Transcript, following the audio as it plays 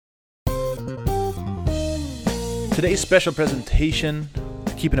Today's special presentation,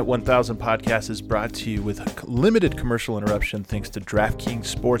 Keeping It 1000 podcast, is brought to you with limited commercial interruption thanks to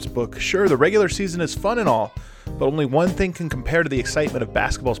DraftKings Sportsbook. Sure, the regular season is fun and all, but only one thing can compare to the excitement of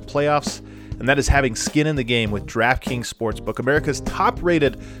basketball's playoffs, and that is having skin in the game with DraftKings Sportsbook, America's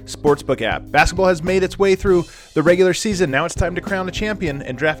top-rated sportsbook app. Basketball has made its way through the regular season. Now it's time to crown a champion,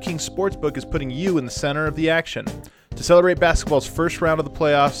 and DraftKings Sportsbook is putting you in the center of the action. To celebrate basketball's first round of the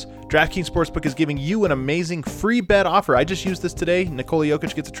playoffs, DraftKings Sportsbook is giving you an amazing free bet offer. I just used this today. Nikola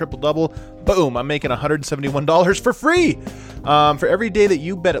Jokic gets a triple-double. Boom, I'm making $171 for free. For every day that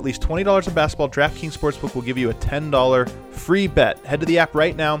you bet at least $20 on basketball, DraftKings Sportsbook will give you a $10 free bet. Head to the app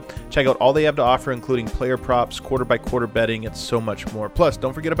right now. Check out all they have to offer, including player props, quarter-by-quarter betting, and so much more. Plus,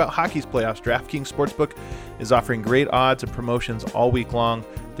 don't forget about hockey's playoffs. DraftKings Sportsbook is offering great odds and promotions all week long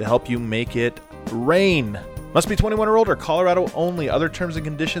to help you make it rain. Must be 21 or older, Colorado only. Other terms and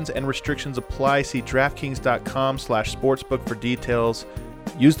conditions and restrictions apply. See DraftKings.com/sportsbook for details.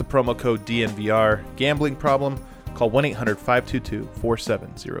 Use the promo code DNVR. Gambling problem? Call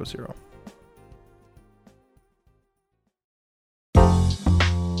 1-800-522-4700.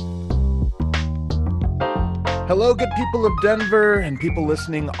 Hello, good people of Denver and people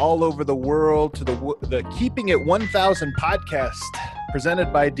listening all over the world to the Keeping It 1000 podcast,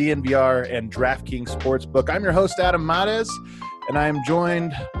 presented by DNVR and DraftKings Sportsbook. I'm your host, Adam Mares, and I am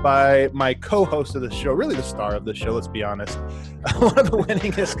joined by my co-host of the show, really the star of the show, let's be honest, one of the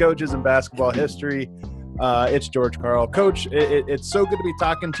winningest coaches in basketball history. It's George Karl. Coach, it's so good to be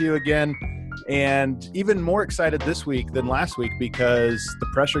talking to you again, and even more excited this week than last week because the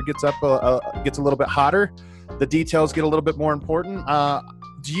pressure gets a little bit hotter. The details get a little bit more important.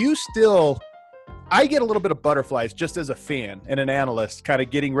 Do you still... I get a little bit of butterflies just as a fan and an analyst kind of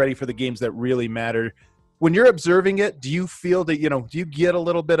getting ready for the games that really matter. When you're observing it, do you feel that, do you get a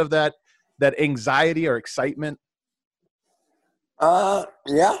little bit of that anxiety or excitement?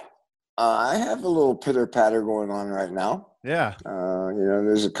 Yeah. I have a little pitter patter going on right now. Yeah.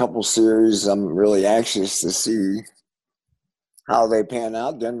 There's a couple series I'm really anxious to see how they pan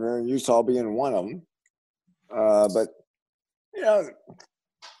out. Denver and Utah being one of them. But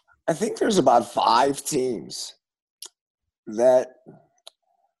I think there's about 5 teams that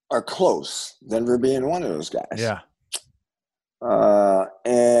are close, Denver being one of those guys. Yeah.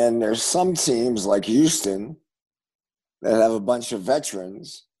 And there's some teams like Houston that have a bunch of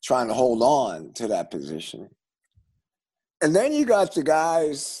veterans trying to hold on to that position. And then you got the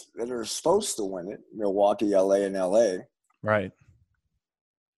guys that are supposed to win it, Milwaukee, LA, and LA. Right.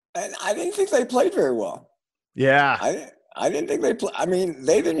 And I didn't think they played very well. Yeah. I didn't think they play. I mean,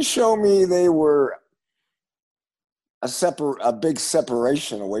 they didn't show me they were a big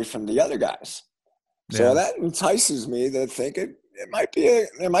separation away from the other guys. So that entices me to think there might be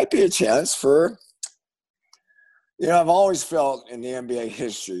a chance for. I've always felt in the NBA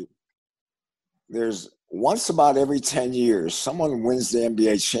history, there's once about every 10 years, someone wins the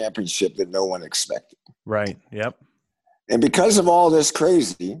NBA championship that no one expected. Right. Yep. And because of all this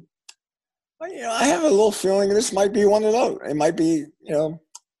crazy. I have a little feeling this might be one of those. It might be,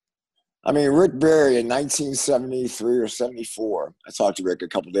 Rick Barry in 1973 or 74. I talked to Rick a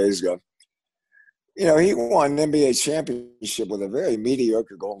couple of days ago. He won an NBA championship with a very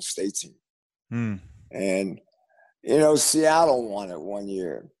mediocre Golden State team. And, Seattle won it one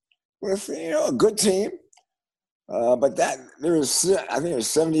year with, a good team. But I think it was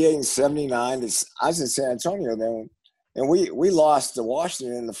 78 and 79. I was in San Antonio then, and we lost to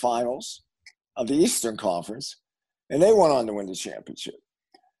Washington in the finals of the Eastern Conference, and they went on to win the championship.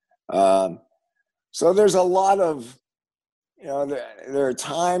 So there's a lot of, there are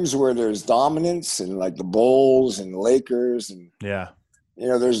times where there's dominance and like the Bulls and the Lakers, and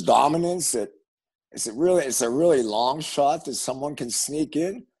there's dominance that it's a really long shot that someone can sneak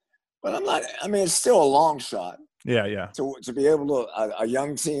in, but it's still a long shot. Yeah. To be able to a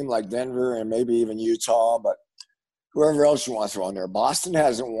young team like Denver and maybe even Utah, but whoever else you want to throw in there. Boston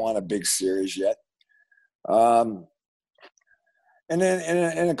hasn't won a big series yet. And then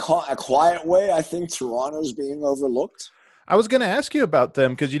in a quiet way, I think Toronto's being overlooked. I was going to ask you about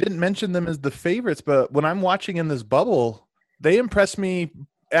them because you didn't mention them as the favorites, but when I'm watching in this bubble, they impress me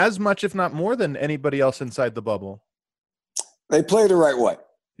as much, if not more, than anybody else inside the bubble. They play the right way.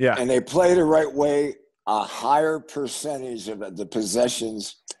 Yeah. And they play the right way, a higher percentage of the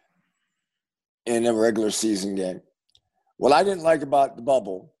possessions in a regular season game. What I didn't like about the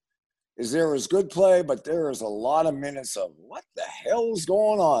bubble is there was good play, but there was a lot of minutes of what the hell's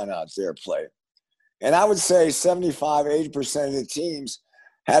going on out there play. And I would say 75, 80% of the teams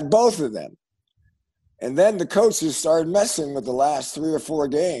had both of them. And then the coaches started messing with the last 3 or 4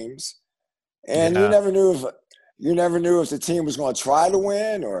 games. And you never knew you never knew if the team was going to try to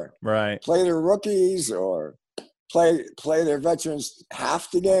win or play their rookies or play their veterans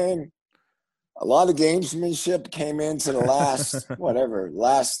half the game. A lot of gamesmanship came into the last,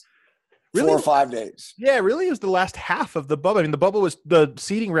 last really? 4 or 5 days. Yeah, really, it was the last half of the bubble. I mean, the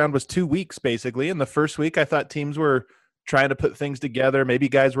seeding round was 2 weeks, basically. And the first week, I thought teams were trying to put things together. Maybe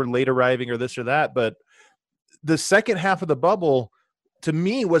guys were late arriving or this or that. But the second half of the bubble, to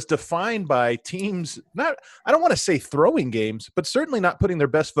me, was defined by teams I don't want to say throwing games, but certainly not putting their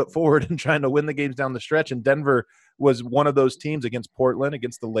best foot forward and trying to win the games down the stretch. And Denver was one of those teams against Portland,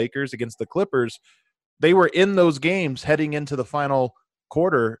 against the Lakers, against the Clippers. They were in those games heading into the final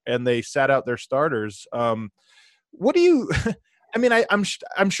quarter, and they sat out their starters. What do you I mean,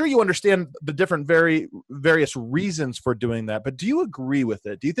 I'm sure you understand the different various reasons for doing that, but do you agree with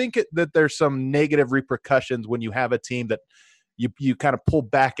it? Do you think that there's some negative repercussions when you have a team that you kind of pull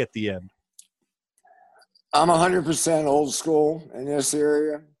back at the end? I'm 100% old school in this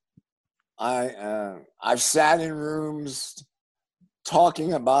area. I've sat in rooms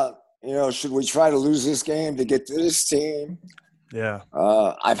talking about, should we try to lose this game to get to this team? Yeah.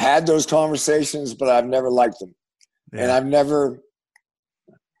 I've had those conversations, but I've never liked them. Yeah. And I've never,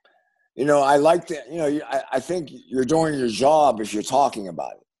 I like to, I think you're doing your job if you're talking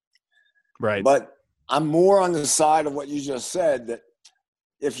about it. Right. But I'm more on the side of what you just said, that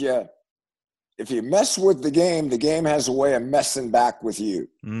if you mess with the game has a way of messing back with you.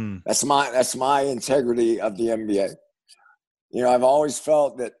 Mm. That's my integrity of the NBA. I've always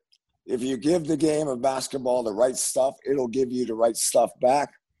felt that if you give the game of basketball the right stuff, it'll give you the right stuff back.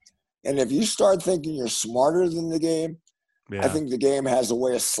 And if you start thinking you're smarter than the game, I think the game has a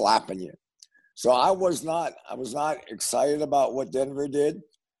way of slapping you. So I was not excited about what Denver did.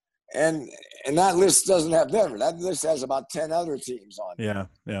 And that list doesn't have Denver. That list has about 10 other teams on it. Yeah,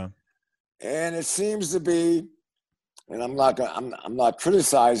 yeah. And it seems to be, and I'm not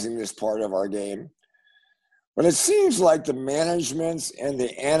criticizing this part of our game, but it seems like the managements and the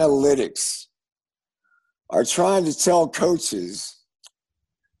analytics are trying to tell coaches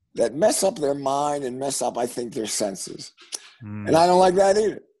that mess up their mind and mess up, I think, their senses. Mm. And I don't like that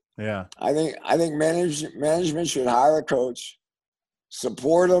either. Yeah. I think management should hire a coach,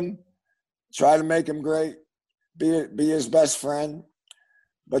 support him, try to make him great, be his best friend,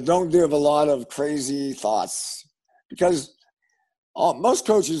 but don't give a lot of crazy thoughts, because most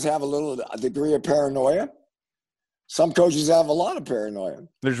coaches have a degree of paranoia. Some coaches have a lot of paranoia.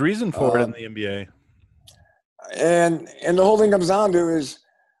 There's reason for it in the NBA. And the whole thing comes down to is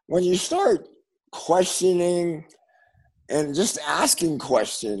when you start questioning and just asking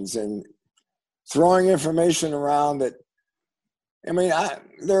questions and throwing information around that. I mean,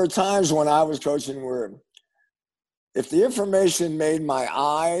 there are times when I was coaching where if the information made my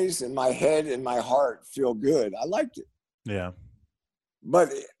eyes and my head and my heart feel good, I liked it. Yeah. But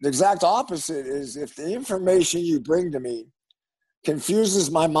the exact opposite is if the information you bring to me confuses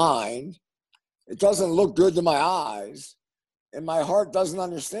my mind, it doesn't look good to my eyes, and my heart doesn't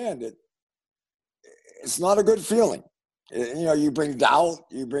understand it, it's not a good feeling. You bring doubt,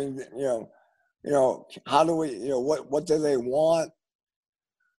 you bring, how do we, what do they want?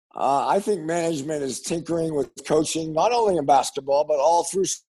 I think management is tinkering with coaching, not only in basketball, but all through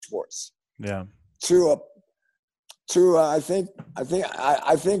sports. Yeah. I think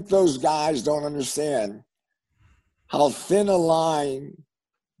those guys don't understand how thin a line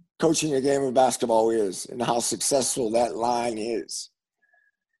coaching a game of basketball is and how successful that line is.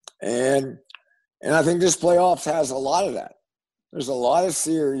 And I think this playoffs has a lot of that. There's a lot of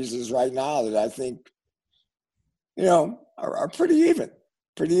series right now that I think, are pretty even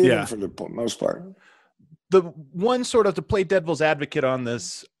for the most part. The one sort of to play devil's advocate on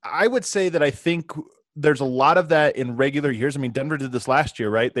this, I would say that I think there's a lot of that in regular years. I mean, Denver did this last year,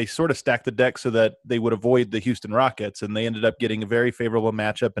 right? They sort of stacked the deck so that they would avoid the Houston Rockets, and they ended up getting a very favorable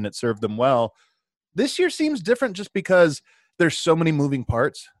matchup, and it served them well. This year seems different just because there's so many moving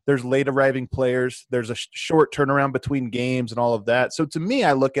parts. There's late arriving players. There's a short turnaround between games and all of that. So to me,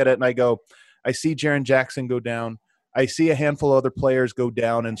 I look at it and I go, I see Jaren Jackson go down. I see a handful of other players go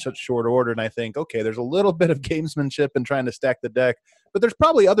down in such short order, and I think, okay, there's a little bit of gamesmanship in trying to stack the deck, but there's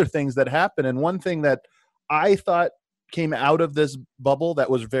probably other things that happen. And one thing that I thought came out of this bubble that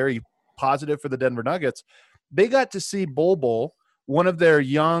was very positive for the Denver Nuggets, they got to see Bol, one of their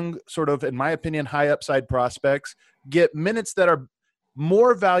young, sort of, in my opinion, high upside prospects, get minutes that are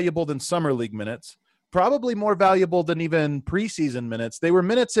more valuable than summer league minutes, probably more valuable than even preseason minutes. They were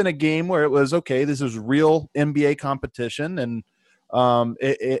minutes in a game where it was, okay, this is real NBA competition. And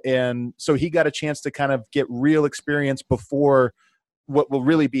so he got a chance to kind of get real experience before what will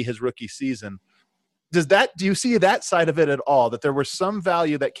really be his rookie season. do you see that side of it at all, that there was some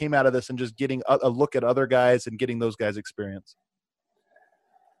value that came out of this and just getting a look at other guys and getting those guys experience?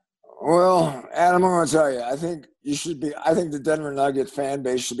 Well, Adam, I'm going to tell you, I think the Denver Nugget fan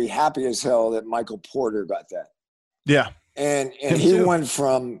base should be happy as hell that Michael Porter got that. Yeah. And he went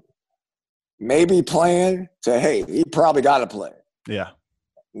from maybe playing to, hey, he probably got to play. Yeah.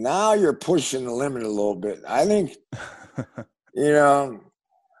 Now you're pushing the limit a little bit. I think, I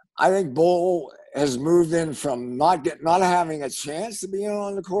think Bull has moved in from not having a chance to be in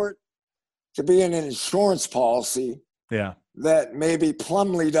on the court to being an insurance policy. Yeah. That maybe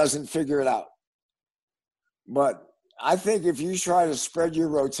Plumlee doesn't figure it out. But I think if you try to spread your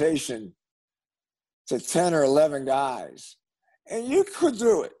rotation to 10 or 11 guys, and you could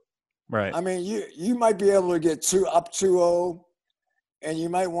do it. Right. I mean, you might be able to get up 2-0, and you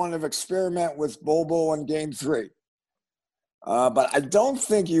might want to experiment with Bobo in game 3. But I don't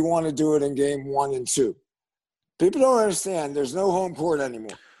think you want to do it in game 1 and 2. People don't understand. There's no home court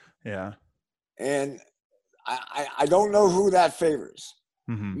anymore. Yeah. And I don't know who that favors.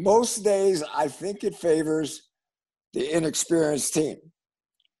 Mm-hmm. Most days, I think it favors the inexperienced team.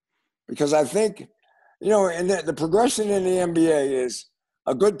 Because I think, and the progression in the NBA is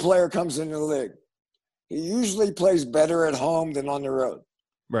a good player comes into the league. He usually plays better at home than on the road.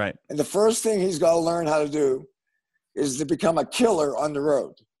 Right. And the first thing he's got to learn how to do is to become a killer on the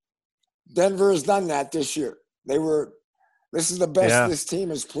road. Denver has done that this year. This is the best this team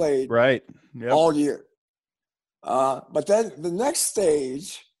has played all year. But then the next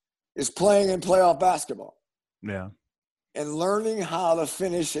stage is playing in playoff basketball. Yeah. And learning how to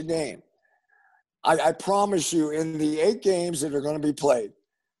finish a game. I promise you, in the 8 games that are going to be played,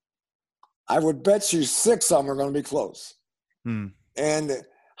 I would bet you 6 of them are going to be close. And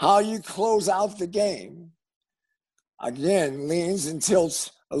how you close out the game, again, leans and tilts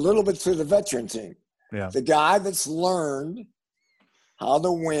a little bit to the veteran team. Yeah. The guy that's learned how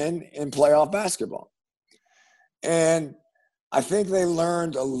to win in playoff basketball. And I think they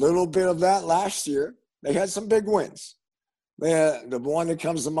learned a little bit of that last year. They had some big wins. The one that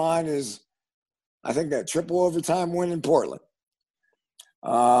comes to mind is, I think, that triple overtime win in Portland.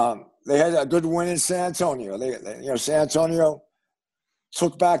 They had a good win in San Antonio. San Antonio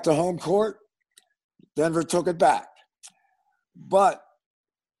took back the home court. Denver took it back. But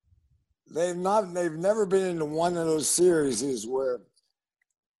they've never been into one of those series where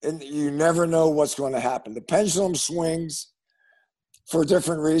you never know what's going to happen. The pendulum swings for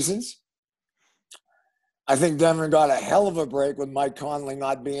different reasons. I think Denver got a hell of a break with Mike Conley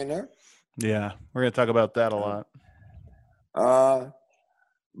not being there. Yeah, we're going to talk about that a lot.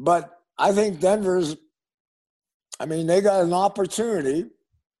 But I think they got an opportunity,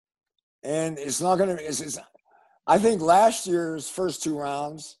 and it's not going to – I think last year's first 2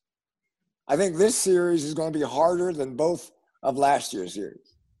 rounds, I think this series is going to be harder than both of last year's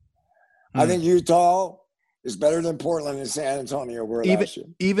series. I think Utah is better than Portland and San Antonio were last year.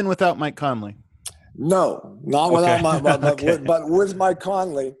 Even without Mike Conley? No, not without but with Mike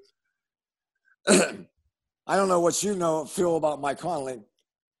Conley. I don't know what feel about Mike Conley.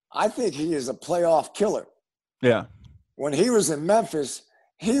 I think he is a playoff killer. Yeah. When he was in Memphis,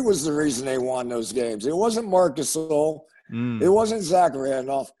 he was the reason they won those games. It wasn't Marc Gasol. It wasn't Zach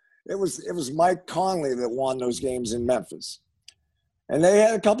Randolph. It was Mike Conley that won those games in Memphis. And they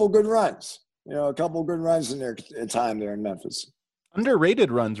had a couple good runs. In their time there in Memphis. Underrated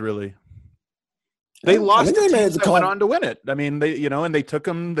runs, really. They lost. They went on to win it. I mean, and they took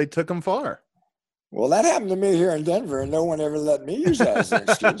them far. Well, that happened to me here in Denver, and no one ever let me use that as an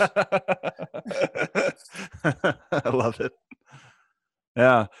excuse. I love it.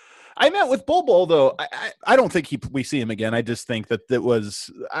 Yeah. I met with Bol though. I don't think we see him again. I just think that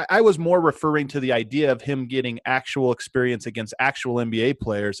I was more referring to the idea of him getting actual experience against actual NBA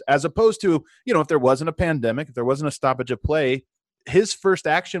players, as opposed to, if there wasn't a pandemic, if there wasn't a stoppage of play, his first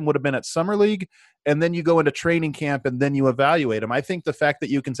action would have been at Summer League, and then you go into training camp and then you evaluate him. I think the fact that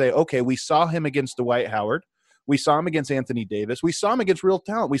you can say, okay, we saw him against Dwight Howard. We saw him against Anthony Davis. We saw him against real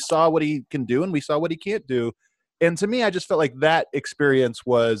talent. We saw what he can do and we saw what he can't do. And to me, I just felt like that experience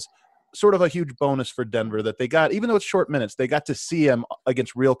was sort of a huge bonus for Denver that they got, even though it's short minutes, they got to see him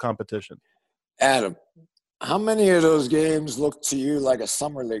against real competition. Adam, how many of those games look to you like a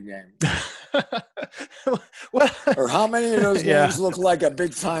Summer League game? Or how many of those games look like a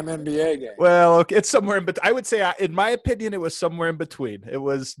big-time NBA game? Well, okay, it's somewhere in between. I would say, in my opinion, it was somewhere in between. It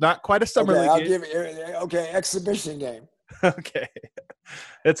was not quite a Summer League game. Exhibition game. Okay.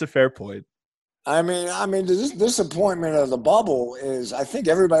 It's a fair point. I mean, the disappointment of the bubble is I think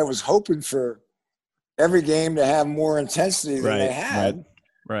everybody was hoping for every game to have more intensity than they had. Right.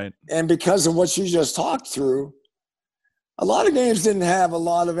 Right. And because of what you just talked through, a lot of games didn't have a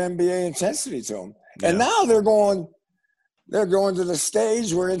lot of NBA intensity to them. Yeah. And now they're going to the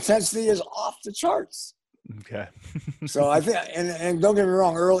stage where intensity is off the charts. Okay. So I think, and don't get me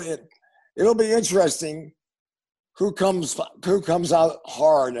wrong, it'll be interesting who comes out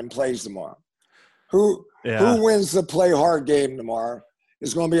hard and plays tomorrow. Who wins the play hard game tomorrow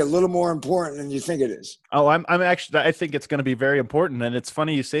is going to be a little more important than you think it is. Oh, I think it's going to be very important. And it's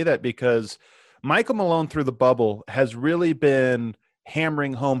funny you say that because Michael Malone through the bubble has really been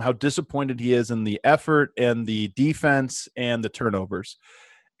hammering home how disappointed he is in the effort and the defense and the turnovers.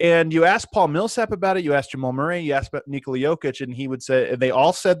 And you asked Paul Millsap about it. You asked Jamal Murray. You asked about Nikola Jokic, and he would say, they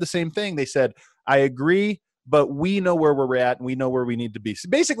all said the same thing. They said, I agree, but we know where we're at and we know where we need to be. So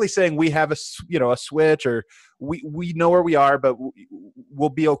basically saying we have a switch, or we know where we are, but we'll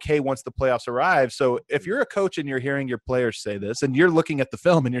be okay once the playoffs arrive. So if you're a coach and you're hearing your players say this and you're looking at the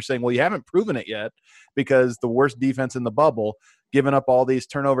film and you're saying, well, you haven't proven it yet because the worst defense in the bubble, giving up all these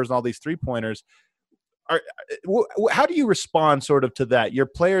turnovers and all these 3-pointers, how do you respond sort of to that? Your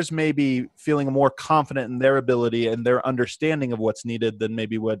players may be feeling more confident in their ability and their understanding of what's needed than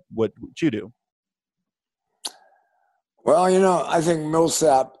maybe what you do. Well, I think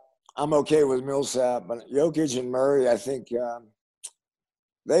Millsap, I'm okay with Millsap, but Jokic and Murray, I think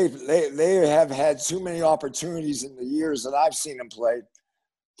they have had too many opportunities in the years that I've seen them play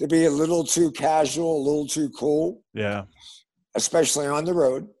to be a little too casual, a little too cool. Yeah. Especially on the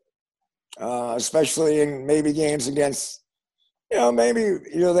road. Especially in maybe games against, they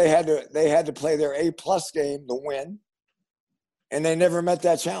had to play their A+ game to win, and they never met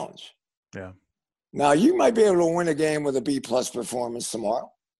that challenge. Yeah. Now you might be able to win a game with a B+ performance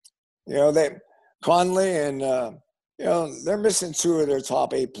tomorrow. Conley and they're missing 2 of their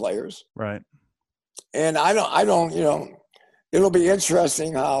top 8 players. Right. And I don't. It'll be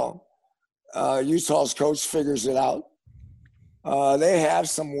interesting how Utah's coach figures it out. They have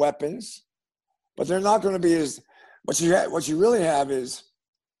some weapons, but they're not going to be as. What you really have is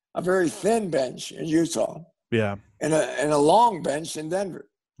a very thin bench in Utah. Yeah. And a long bench in Denver.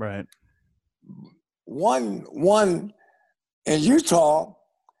 Right. One in Utah,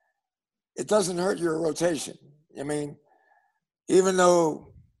 it doesn't hurt your rotation. I mean, even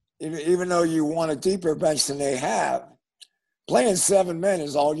though you want a deeper bench than they have, playing 7 men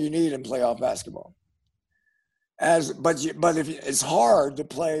is all you need in playoff basketball. But if it's hard to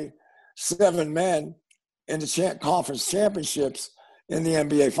play 7 men in the conference championships in the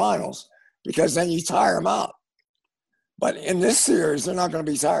NBA Finals, because then you tire them out. But in this series, they're not going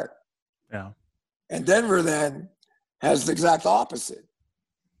to be tired. Yeah. And Denver then has the exact opposite.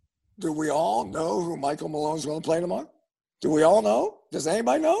 Do we all know who Michael Malone's going to play tomorrow? Do we all know? Does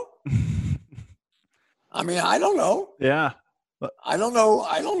anybody know? I mean, I don't know. Yeah. I don't know.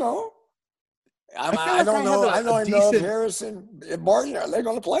 I don't know if Harrison and Barton, are they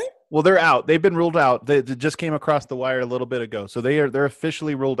going to play? Well, they're out. They've been ruled out. They just came across the wire a little bit ago. So they're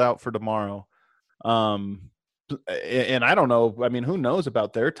officially ruled out for tomorrow. And I don't know. I mean, who knows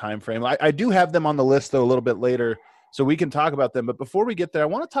about their time frame? I do have them on the list, though, a little bit later, so we can talk about them. But before we get there, I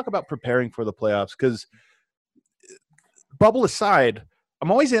want to talk about preparing for the playoffs, because bubble aside, I'm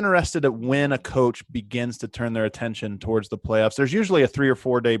always interested at when a coach begins to turn their attention towards the playoffs. There's usually a 3 or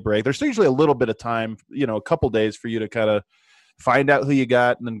 4 day break. There's usually a little bit of time, a couple days for you to kind of find out who you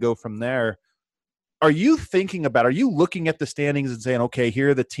got and then go from there. Are you looking at the standings and saying, okay,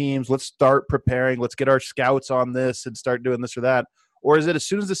 here are the teams, let's start preparing, let's get our scouts on this and start doing this or that? Or is it as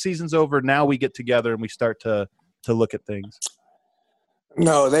soon as the season's over, now we get together and we start to look at things?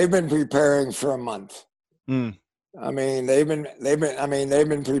 No, they've been preparing for a month. Mm. I mean, they've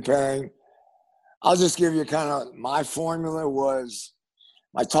been preparing. I'll just give you kind of my formula was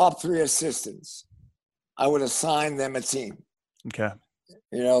my top 3 assistants. I would assign them a team. Okay.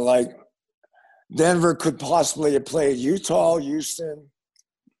 Like Denver could possibly have played Utah, Houston,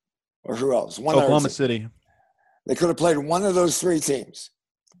 or who else? Oklahoma City. They could have played one of those 3 teams.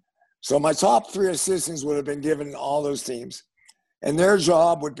 So my top 3 assistants would have been given all those teams. And their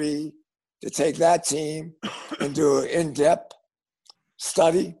job would be to take that team and do an in-depth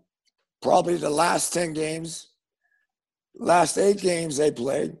study, probably the last 10 games, last 8 games they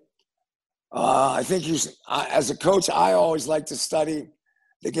played. I think as a coach, I always like to study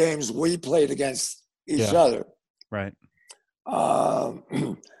the games we played against each other. Right.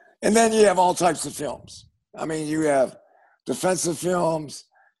 And then you have all types of films. I mean, you have defensive films,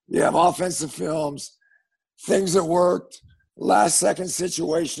 you have offensive films, things that worked, last-second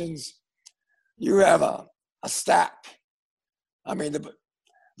situations. You have a stack. I mean,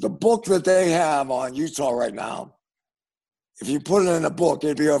 the book that they have on Utah right now if you put it in a book,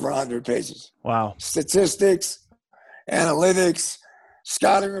 it'd be over 100 pages. Wow. Statistics, analytics,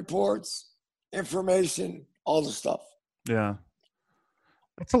 scouting reports, information, all the stuff. Yeah.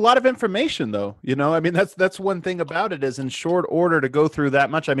 It's a lot of information, though. You know, I mean, that's one thing about it is in short order to go through that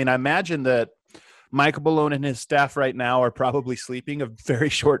much. I mean, I imagine that Michael Malone and his staff right now are probably sleeping a very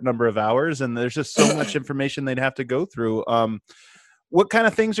short number of hours, and there's just so much information they'd have to go through. What kind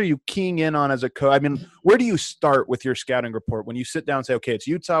of things are you keying in on as a coach? I mean, where do you start with your scouting report when you sit down and say, okay, it's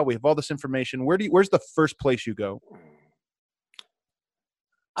Utah, we have all this information. Where's the first place you go?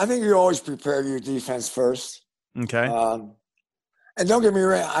 I think you always prepare your defense first. Okay. And don't get me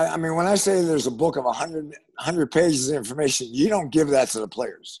wrong. I mean, when I say there's a book of 100 pages of information, you don't give that to the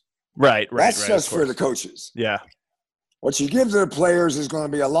players. Right. That's just for the coaches. Yeah. What you give to the players is going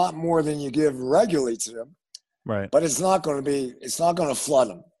to be a lot more than you give regularly to them. Right. But it's not going to flood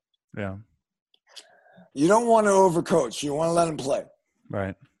them. Yeah. You don't want to overcoach. You want to let them play.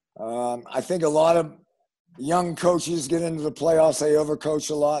 Right. I think a lot of young coaches get into the playoffs. They overcoach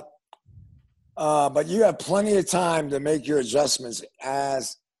a lot. But you have plenty of time to make your adjustments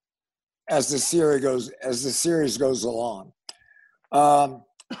as the series goes along. I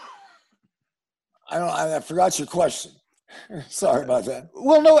forgot your question. Sorry about that.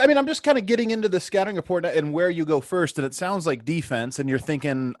 Well, no, I mean, I'm just kind of getting into the scouting report and where you go first. And it sounds like defense, and you're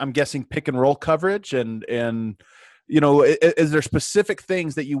thinking, I'm guessing pick and roll coverage and, you know, is there specific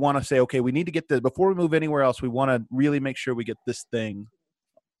things that you want to say, okay, we need to get this before we move anywhere else. We want to really make sure we get this thing.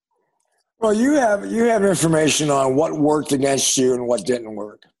 Well, you have information on what worked against you and what didn't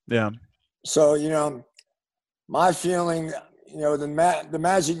work. Yeah. So, you know, my feeling, you know, the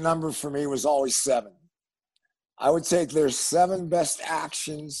magic number for me was always 7. I would take their 7 best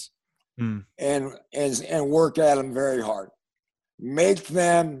actions and work at them very hard. Make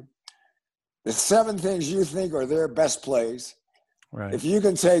them the 7 things you think are their best plays. Right. If you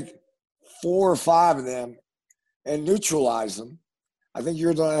can take 4 or 5 of them and neutralize them, I think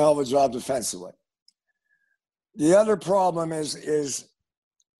you're doing a hell of a job defensively. The other problem is,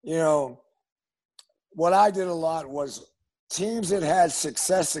 you know, what I did a lot was teams that had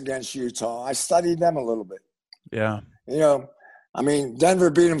success against Utah, I studied them a little bit. Yeah. You know, I mean, Denver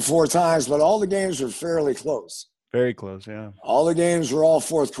beat them 4 times, but all the games were fairly close. Very close, yeah. All the games were all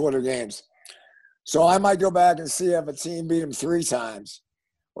fourth quarter games. So I might go back and see if a team beat them 3 times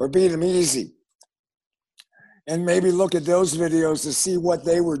or beat them easy. And maybe look at those videos to see what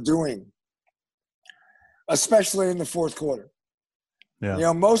they were doing, especially in the fourth quarter. Yeah. You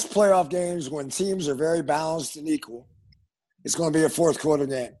know, most playoff games, when teams are very balanced and equal, it's going to be a fourth quarter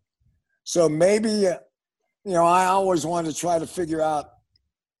game. So maybe, you know, I always wanted to try to figure out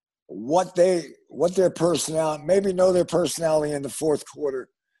what their personality, maybe know their personality in the fourth quarter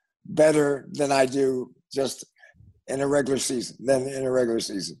better than I do just in a regular season,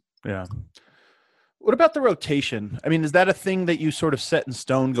 Yeah. What about the rotation? I mean, is that a thing that you sort of set in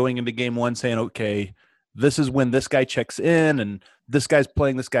stone going into game 1 saying, okay, this is when this guy checks in and this guy's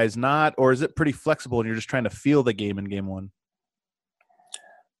playing, this guy's not? Or is it pretty flexible and you're just trying to feel the game in game 1?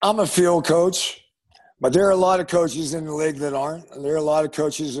 I'm a field coach, but there are a lot of coaches in the league that aren't. There are a lot of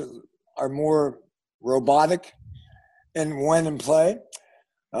coaches that are more robotic in when and play.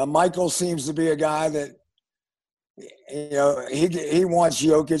 Michael seems to be a guy that, you know, he wants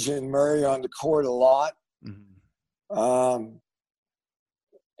Jokic and Murray on the court a lot. Mm-hmm.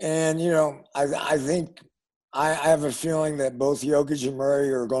 And, you know, I think I have a feeling that both Jokic and Murray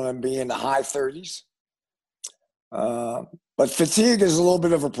are going to be in the high 30s. But fatigue is a little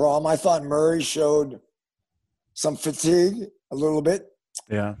bit of a problem. I thought Murray showed some fatigue a little bit.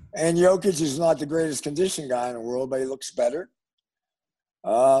 Yeah. And Jokic is not the greatest condition guy in the world, but he looks better.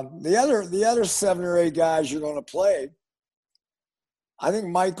 The other 7 or 8 guys you're going to play, I think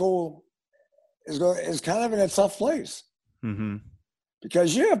Michael is kind of in a tough place. Mm-hmm.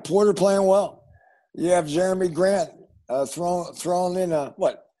 Because you have Porter playing well. You have Jeremy Grant thrown in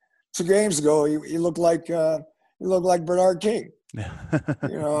 2 games ago. He looked like Bernard King. You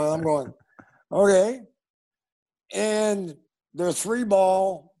know, I'm going, okay. And their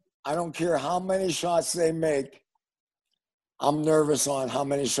 3-ball, I don't care how many shots they make. I'm nervous on how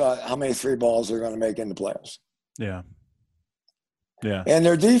many 3 balls they're going to make in the playoffs. Yeah. Yeah. And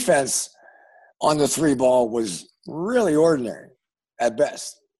their defense on the 3-ball was really ordinary at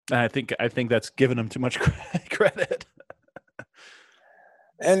best. I think that's giving them too much credit.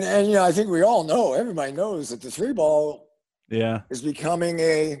 And you know, I think we all know, everybody knows that the 3-ball is becoming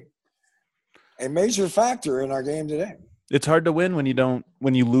a major factor in our game today. It's hard to win when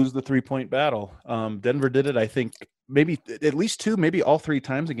you lose the 3-point battle. Denver did it, I think, maybe at least 2, maybe all 3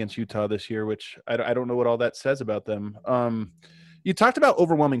 times against Utah this year, which I don't know what all that says about them. You talked about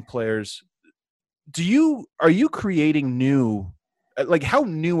overwhelming players. Are you creating new, like how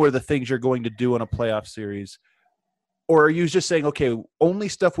new are the things you're going to do in a playoff series? Or are you just saying, okay, only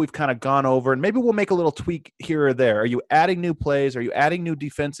stuff we've kind of gone over and maybe we'll make a little tweak here or there? Are you adding new plays? Are you adding new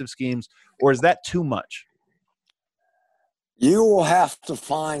defensive schemes? Or is that too much? You will have to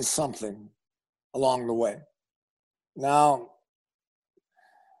find something along the way. Now,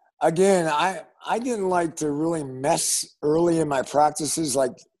 again, I didn't like to really mess early in my practices.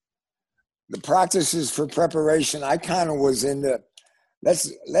 Like the practices for preparation, I kind of was into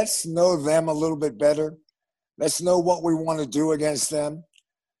let's know them a little bit better. Let's know what we want to do against them.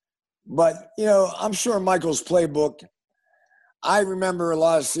 But, I'm sure Michael's playbook, I remember a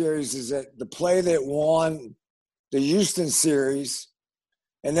lot of series is that the play that won the Houston series,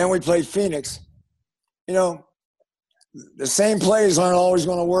 and then we played Phoenix, the same plays aren't always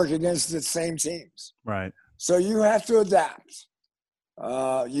going to work against the same teams. Right. So you have to adapt.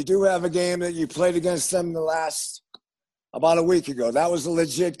 You do have a game that you played against them about a week ago. That was a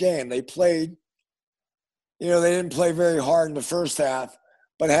legit game. They played, they didn't play very hard in the first half,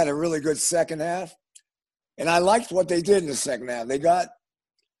 but had a really good second half. And I liked what they did in the second half.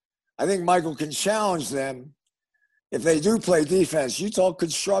 I think Michael can challenge them. If they do play defense, Utah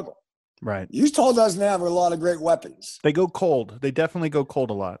could struggle. Right. Utah doesn't have a lot of great weapons. They go cold. They definitely go cold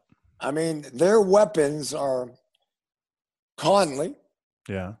a lot. I mean, their weapons are Conley,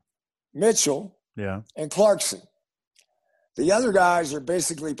 Mitchell, and Clarkson. The other guys are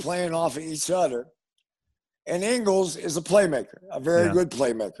basically playing off of each other. And Ingles is a playmaker, a very good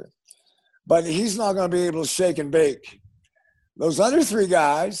playmaker. But he's not going to be able to shake and bake. Those other 3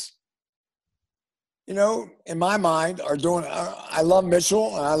 guys, in my mind, are doing. I love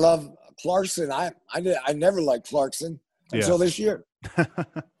Mitchell and I love Clarkson. I never liked Clarkson until this year.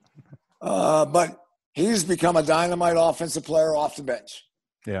 But he's become a dynamite offensive player off the bench.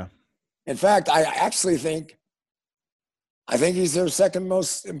 Yeah. In fact, I actually think he's their second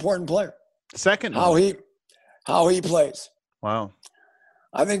most important player. Second. How he plays. Wow.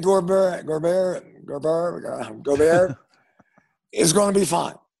 I think Gobert is going to be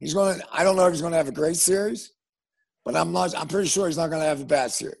fine. I don't know if he's going to have a great series, but I'm pretty sure he's not going to have a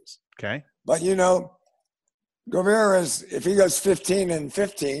bad series. Okay. But Gobert if he goes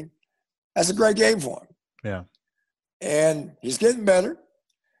 15-15, that's a great game for him. Yeah. And he's getting better.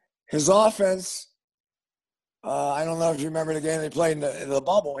 His offense, I don't know if you remember the game they played in the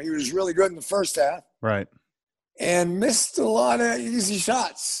bubble. He was really good in the first half. Right. And missed a lot of easy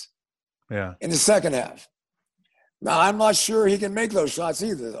shots. Yeah. In the second half. Now, I'm not sure he can make those shots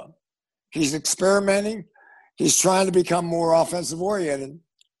either, though. He's experimenting. He's trying to become more offensive-oriented.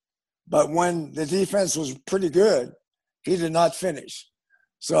 But when the defense was pretty good, he did not finish.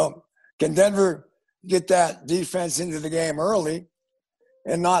 So can Denver get that defense into the game early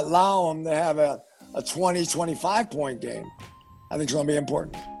and not allow them to have a 20, 25-point game? I think it's going to be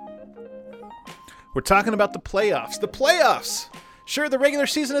important. We're talking about the playoffs. The playoffs! Sure, the regular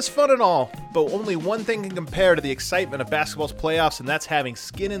season is fun and all, but only one thing can compare to the excitement of basketball's playoffs, and that's having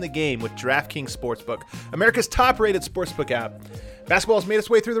skin in the game with DraftKings Sportsbook, America's top-rated sportsbook app. Basketball has made its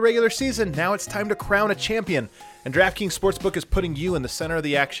way through the regular season. Now it's time to crown a champion, and DraftKings Sportsbook is putting you in the center of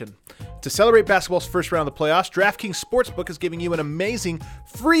the action. To celebrate basketball's first round of the playoffs, DraftKings Sportsbook is giving you an amazing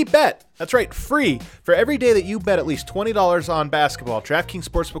free bet. That's right, free. For every day that you bet at least $20 on basketball, DraftKings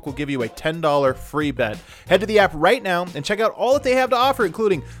Sportsbook will give you a $10 free bet. Head to the app right now and check out all that they have to offer,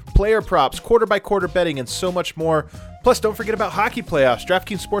 including player props, quarter-by-quarter betting, and so much more. Plus, don't forget about hockey playoffs.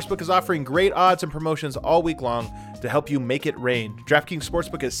 DraftKings Sportsbook is offering great odds and promotions all week long to help you make it rain. DraftKings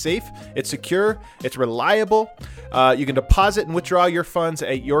Sportsbook is safe, it's secure, it's reliable. You can deposit and withdraw your funds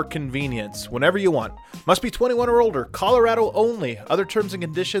at your convenience whenever you want. Must be 21 or older. Colorado only. Other terms and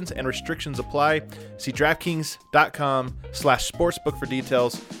conditions and restrictions apply. See DraftKings.com/sportsbook for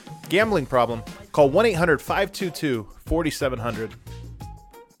details. Gambling problem? Call 1-800-522-4700.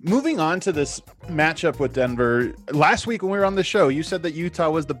 Moving on to this matchup with Denver, last week when we were on the show, you said that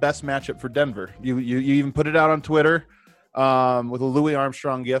Utah was the best matchup for Denver. You even put it out on Twitter with a Louis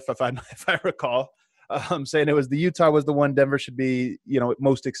Armstrong gif, if I recall, saying it was the Utah was the one Denver should be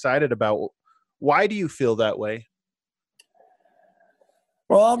most excited about. Why do you feel that way?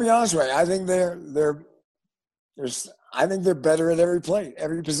 Well, I'll be honest with you. I think they're better at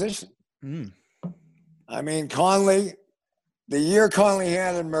every position. Mm. I mean, Conley. The year Conley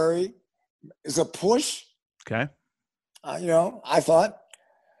had in Murray is a push. Okay. I thought,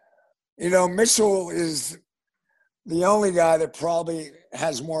 Mitchell is the only guy that probably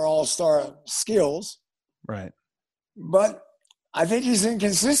has more all-star skills. Right. but I think he's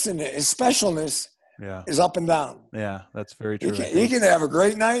inconsistent. His specialness is up and down. Yeah, that's very true. He can have a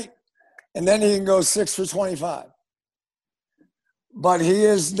great night, and then he can go 6 for 25. But he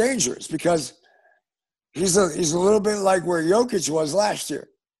is dangerous because he's a little bit like where Jokic was last year.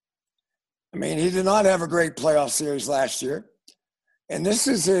 I mean, he did not have a great playoff series last year. And this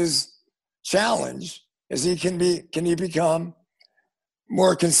is his challenge, is can he become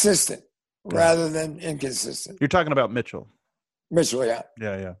more consistent rather than inconsistent. You're talking about Mitchell. Mitchell, yeah.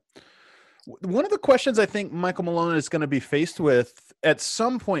 Yeah. One of the questions I think Michael Malone is going to be faced with at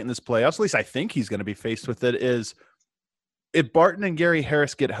some point in this playoffs, at least I think he's going to be faced with it, is if Barton and Gary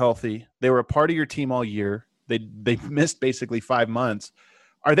Harris get healthy, they were a part of your team all year. They missed basically 5 months.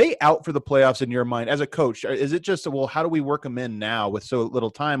 Are they out for the playoffs in your mind as a coach? Is it just, well, how do we work them in now with so little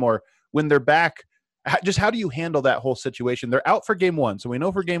time? Or when they're back, just how do you handle that whole situation? They're out for game one. So we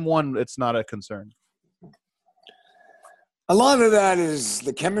know for game one, it's not a concern. A lot of that is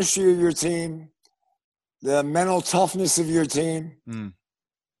the chemistry of your team, the mental toughness of your team.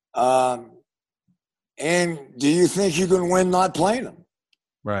 And do you think you can win not playing them?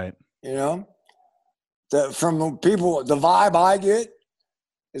 Right. You know, from the people, the vibe I get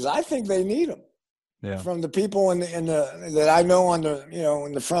is I think they need them. Yeah. From the people in the that I know in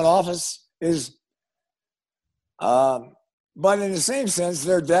the front office is, but in the same sense,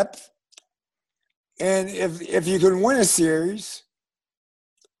 their depth. And if you can win a series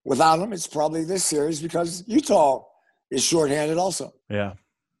without them, it's probably this series because Utah is shorthanded also. Yeah.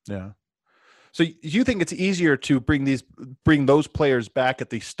 So you think it's easier to bring those players back at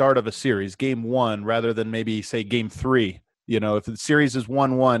the start of a series, game one, rather than maybe say game three? You know, if the series is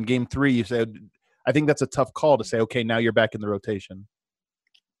 1-1, game three, you say, I think that's a tough call to say, okay, now you're back in the rotation.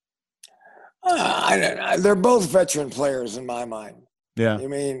 They're both veteran players in my mind. Yeah.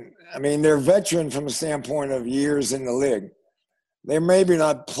 I mean, they're veteran from a standpoint of years in the league. They're maybe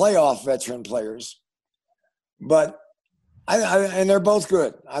not playoff veteran players, but and they're both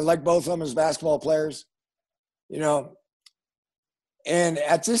good. I like both of them as basketball players, And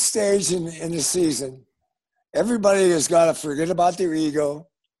at this stage in the season, everybody has got to forget about their ego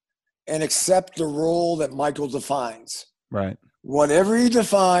and accept the role that Michael defines. Right. Whatever he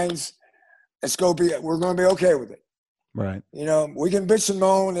defines, we're going to be okay with it. Right. We can bitch and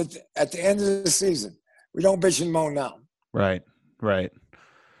moan at the end of the season. We don't bitch and moan now. Right.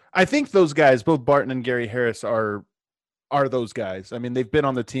 I think those guys, both Barton and Gary Harris, are those guys. I mean, they've been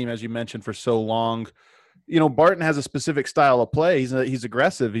on the team, as you mentioned, for so long. Barton has a specific style of play. He's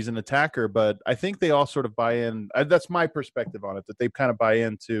aggressive. He's an attacker, but I think they all sort of buy in. That's my perspective on it, that they kind of buy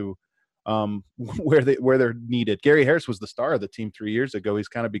into where they're needed. Gary Harris was the star of the team 3 years ago. He's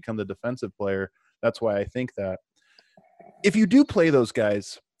kind of become the defensive player. That's why I think that. If you do play those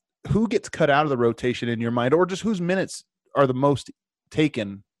guys, who gets cut out of the rotation in your mind, or just whose minutes are the most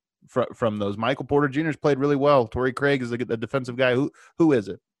taken from those? Michael Porter Jr. has played really well. Torrey Craig is the defensive guy. Who is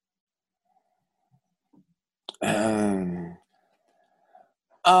it?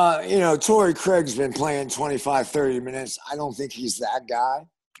 Torrey Craig's been playing 25, 30 minutes. I don't think he's that guy.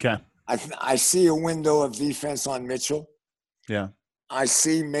 Okay. I see a window of defense on Mitchell. Yeah. I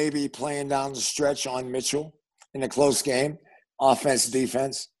see maybe playing down the stretch on Mitchell in a close game, offense,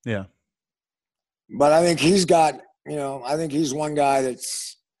 defense. Yeah. But I think he's got, I think he's one guy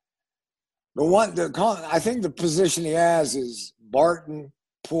that's I think the position he has is Barton,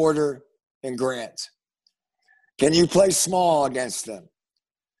 Porter, and Grant. Can you play small against them?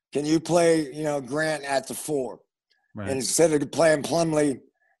 Can you play, Grant at the 4? Right. And instead of playing Plumlee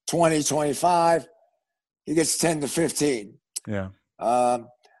 20, 25, he gets 10 to 15. Yeah.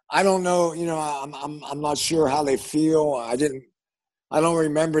 I don't know, I'm not sure how they feel. I don't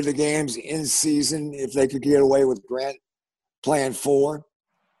remember the games in season if they could get away with Grant playing 4.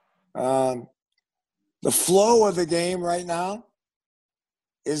 The flow of the game right now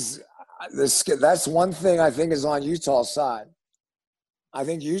is that's one thing I think is on Utah's side. I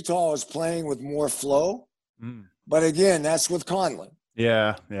think Utah is playing with more flow, but again, that's with Conley.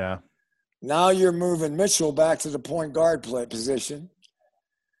 Yeah. Now you're moving Mitchell back to the point guard position.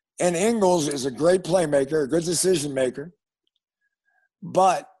 And Ingles is a great playmaker, a good decision maker,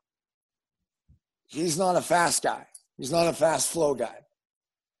 but he's not a fast guy. He's not a fast flow guy.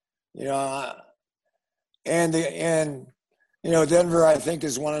 Denver, I think,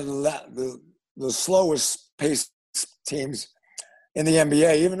 is one of the slowest paced teams in the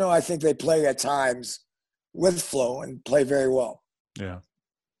NBA, even though I think they play at times with flow and play very well. Yeah.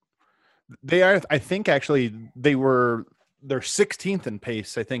 They are, I think, actually, they're 16th in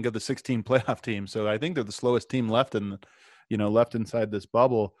pace, I think, of the 16 playoff teams. So I think they're the slowest team left inside this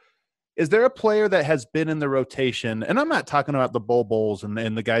bubble. is there a player that has been in the rotation? And I'm not talking about the bowls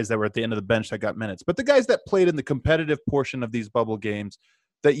and the guys that were at the end of the bench that got minutes, but the guys that played in the competitive portion of these bubble games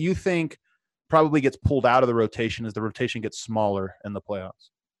that you think probably gets pulled out of the rotation as the rotation gets smaller in the playoffs?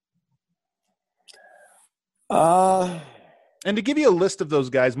 And to give you a list of those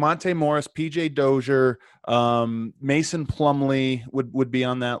guys, Monte Morris, PJ Dozier, Mason Plumlee would be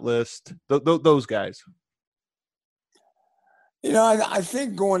on that list. Those guys. I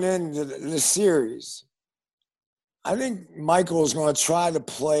think going into the series, I think Michael is going to try to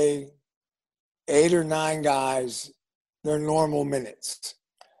play 8 or 9 guys their normal minutes.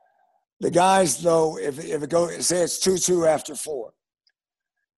 The guys, though, if it goes, say it's 2-2 after 4,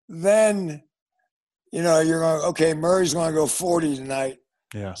 then, you're going, okay, Murray's going to go 40 tonight.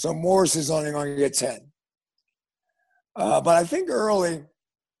 Yeah. So Morris is only going to get 10. But I think early,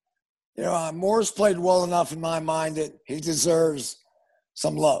 Morris played well enough in my mind that he deserves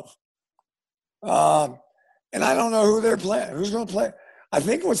some love. And I don't know who they're playing. Who's going to play? I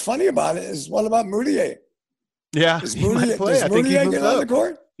think what's funny about it is, what about Moutier? Yeah, does he might play. Does I think he Moutier moves get up on the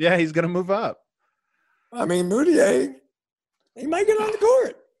court? Yeah, he's going to move up. I mean, Moutier, he might get on the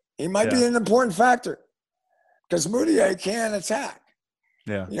court. He might be an important factor because Moutier can attack.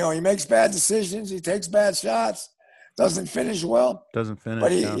 Yeah. He makes bad decisions. He takes bad shots. Doesn't finish well.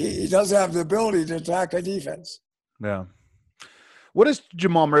 But he does have the ability to attack a defense. Yeah. What is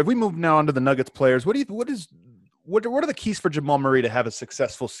Jamal Murray? If we move now on to the Nuggets players, what are the keys for Jamal Murray to have a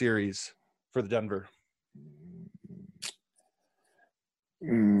successful series for the Denver?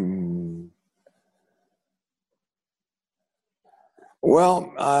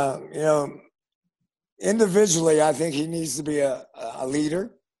 Well, individually, I think he needs to be a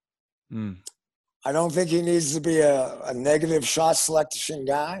leader. I don't think he needs to be a negative shot selection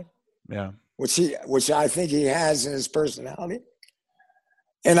guy. Yeah. Which I think he has in his personality.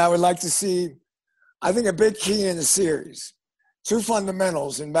 And I would like to see, I think a big key in the series, 2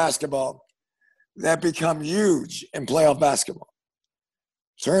 fundamentals in basketball that become huge in playoff basketball: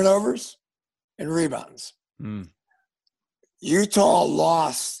 turnovers and rebounds. Utah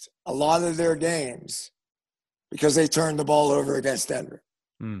lost a lot of their games because they turned the ball over against Denver.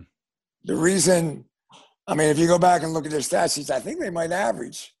 The reason, if you go back and look at their stat sheets, I think they might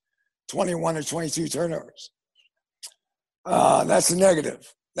average 21 or 22 turnovers. That's a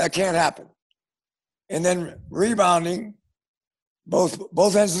negative. That can't happen. And then rebounding,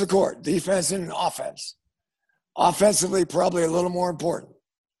 both ends of the court, defense and offense. Offensively, probably a little more important.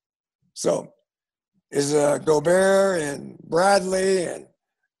 So is Gobert and Bradley and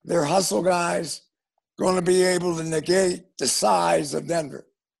their hustle guys going to be able to negate the size of Denver?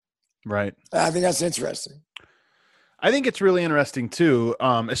 Right. I think that's interesting. I think it's really interesting too,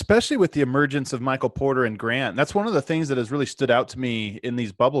 especially with the emergence of Michael Porter and Grant. That's one of the things that has really stood out to me in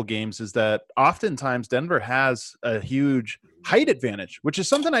these bubble games, is that oftentimes Denver has a huge height advantage, which is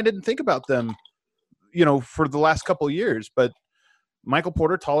something I didn't think about them, for the last couple of years. But Michael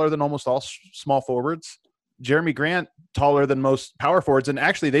Porter, taller than almost all small forwards. Jeremy Grant, taller than most power forwards. And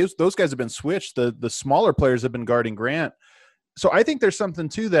actually those guys have been switched. The smaller players have been guarding Grant. So I think there's something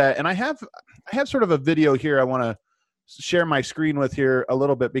to that. And I have sort of a video here I want to share my screen with here a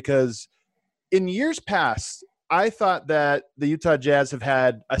little bit, because in years past, I thought that the Utah Jazz have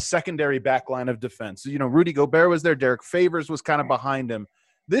had a secondary backline of defense. Rudy Gobert was there. Derek Favors was kind of behind him.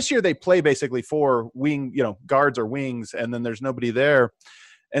 This year they play basically 4 wing, guards or wings, and then there's nobody there.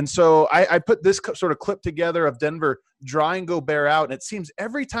 And so I put this sort of clip together of Denver drawing Gobert out, and it seems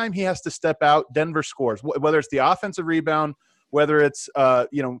every time he has to step out, Denver scores, whether it's the offensive rebound, whether it's,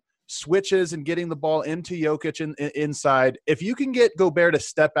 switches and getting the ball into Jokic inside. If you can get Gobert to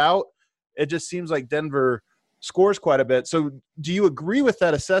step out, it just seems like Denver scores quite a bit. So do you agree with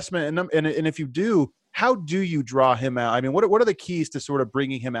that assessment? And if you do, how do you draw him out? What are the keys to sort of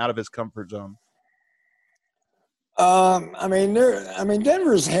bringing him out of his comfort zone? Denver's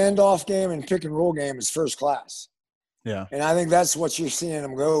handoff game and pick and roll game is first class. Yeah. And I think that's what you're seeing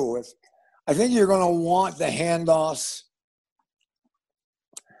them go with. I think you're going to want the handoffs.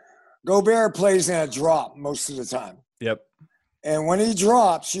 Gobert plays in a drop most of the time. Yep. And when he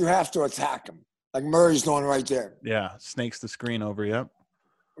drops, you have to attack him, like Murray's doing right there. Yeah, snakes the screen over, yep.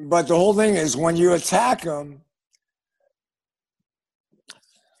 But the whole thing is when you attack him,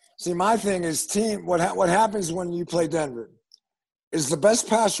 see, my thing is what happens when you play Denver is the best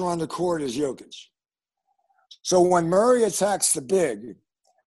passer on the court is Jokic. So when Murray attacks the big,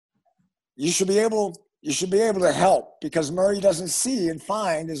 you should be able to help, because Murray doesn't see and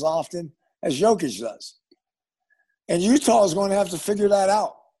find as often as Jokic does. And Utah is going to have to figure that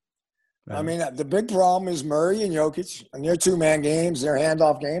out. Yeah. The big problem is Murray and Jokic and their 2-man games, their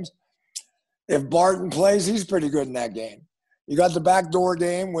handoff games. If Barton plays, he's pretty good in that game. You got the backdoor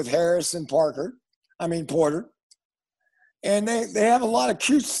game with Harris and Porter. And they have a lot of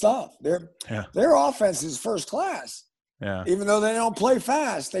cute stuff. Their offense is first class. Yeah. Even though they don't play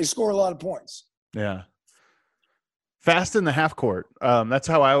fast, they score a lot of points. Yeah. Fast in the half court. That's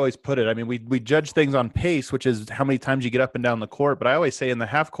how I always put it. I mean, we judge things on pace, which is how many times you get up and down the court. But I always say in the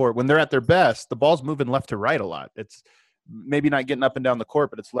half court, when they're at their best, the ball's moving left to right a lot. It's maybe not getting up and down the court,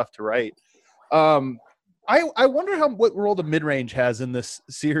 but it's left to right. I wonder what role the mid-range has in this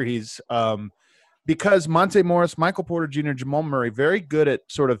series. Because Monte Morris, Michael Porter Jr., Jamal Murray, very good at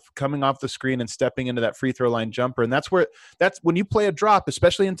sort of coming off the screen and stepping into that free throw line jumper. And that's when you play a drop,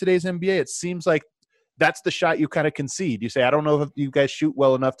 especially in today's NBA, it seems like that's the shot you kind of concede. You say, I don't know if you guys shoot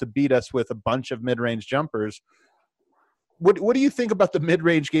well enough to beat us with a bunch of mid-range jumpers. What do you think about the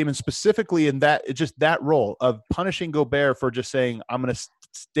mid-range game, and specifically in that role of punishing Gobert for just saying, I'm going to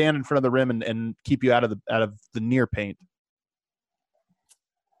stand in front of the rim and keep you out of the near paint?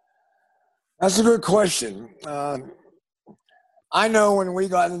 That's a good question. I know when we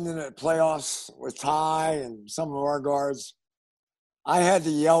got into the playoffs with Ty and some of our guards, I had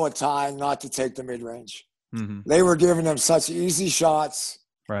to yell at Ty not to take the mid-range. Mm-hmm. They were giving them such easy shots.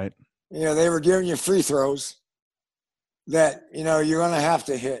 Right. They were giving you free throws that, you're going to have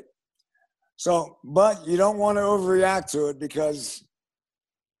to hit. So, but you don't want to overreact to it because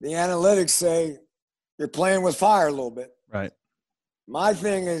the analytics say you're playing with fire a little bit. Right. My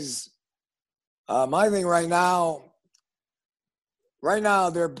thing right now,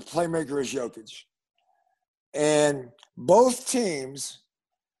 their playmaker is Jokic. And both teams,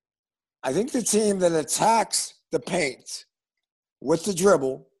 I think the team that attacks the paint with the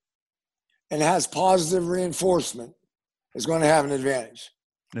dribble and has positive reinforcement is going to have an advantage.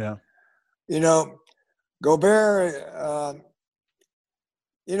 Yeah. Gobert,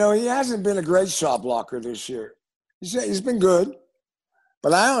 he hasn't been a great shot blocker this year. He's been good.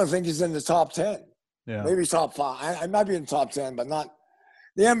 But I don't think he's in the top 10. Yeah. Maybe top 5. I might be in the top 10, but not.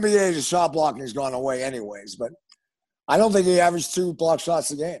 The NBA, the shot blocking has gone away anyways. But I don't think he averaged 2 block shots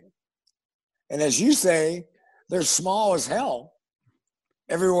a game. And as you say, they're small as hell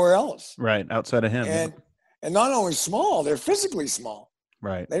everywhere else. Right, outside of him. And not only small, they're physically small.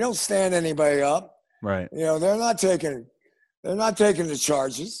 Right. They don't stand anybody up. Right. They're not taking the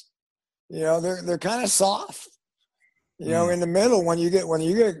charges. They're kind of soft. In the middle, when you get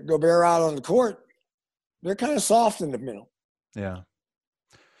Gobert out on the court, they're kind of soft in the middle. Yeah.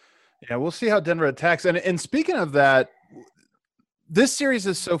 Yeah, we'll see how Denver attacks. And speaking of that, this series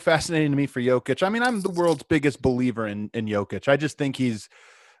is so fascinating to me for Jokic. I mean, I'm the world's biggest believer in Jokic. I just think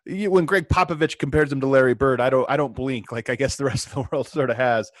when Greg Popovich compares him to Larry Bird, I don't blink like I guess the rest of the world sort of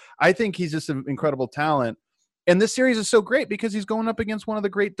has. I think he's just an incredible talent. And this series is so great because he's going up against one of the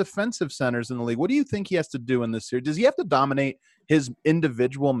great defensive centers in the league. What do you think he has to do in this series? Does he have to dominate his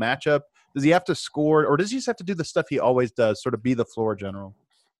individual matchup? Does he have to score, or does he just have to do the stuff he always does, sort of be the floor general?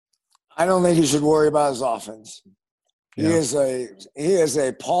 I don't think he should worry about his offense. Yeah. He is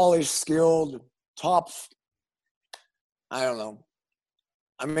a polished, skilled, top. I don't know.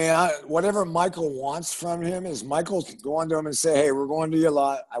 I mean, whatever Michael wants from him is Michael's going to him and say, hey, we're going to you a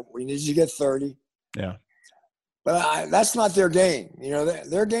lot. We need you to get 30. Yeah. But that's not their game.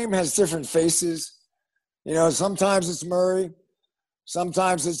 Their game has different faces. Sometimes it's Murray.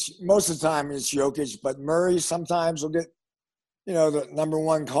 Sometimes most of the time it's Jokic. But Murray sometimes will get, the number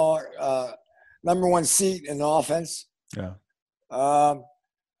one seat in the offense. Yeah.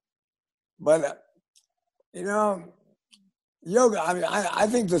 But, Jokic, I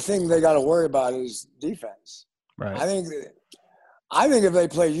think the thing they got to worry about is defense. Right. I think if they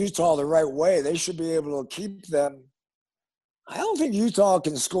play Utah the right way, they should be able to keep them. I don't think Utah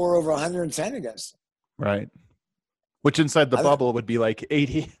can score over 110 against them. Right. Which inside the bubble would be like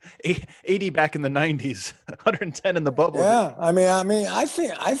 80 back in the 90s, 110 in the bubble. Yeah.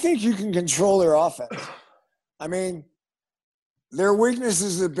 I think you can control their offense. I mean, their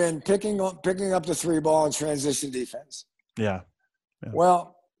weaknesses have been picking up the 3 ball and transition defense. Yeah.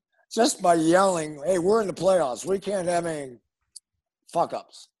 Well, just by yelling, hey, we're in the playoffs. We can't have any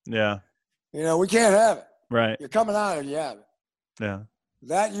fuck-ups. Yeah. We can't have it. Right. You're coming out and you have it. Yeah.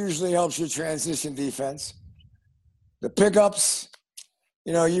 That usually helps your transition defense. The pickups,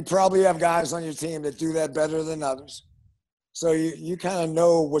 you probably have guys on your team that do that better than others. So you kind of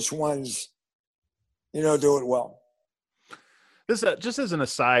know which ones, do it well. This just as an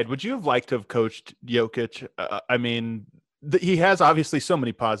aside, would you have liked to have coached Jokic? He has obviously so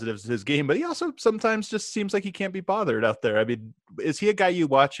many positives to his game, but he also sometimes just seems like he can't be bothered out there. I mean, is he a guy you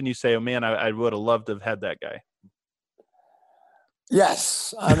watch and you say, oh man, I would have loved to have had that guy?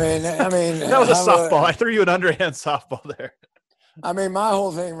 Yes. I mean, That was a softball. I threw you an underhand softball there. I mean, my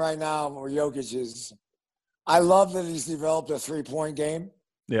whole thing right now with Jokic is I love that he's developed a 3-point game.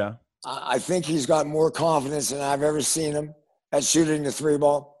 Yeah. I think he's got more confidence than I've ever seen him at shooting the 3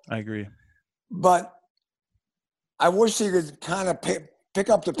 ball. I agree. But I wish he could kind of pick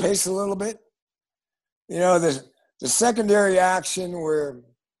up the pace a little bit. You know, the secondary action where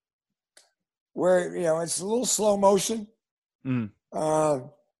you know, it's a little slow motion,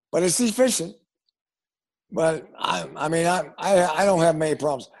 but it's efficient. But I don't have many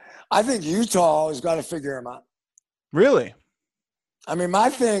problems. I think Utah has got to figure him out. Really? I mean, my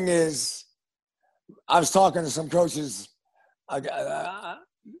thing is, I was talking to some coaches. I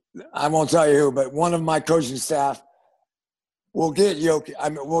won't tell you who, but one of my coaching staff will get Jokic. I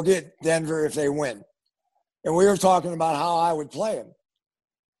mean, we'll get Denver if they win. And we were talking about how I would play him.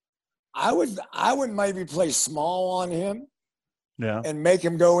 I would maybe play small on him. Yeah. And make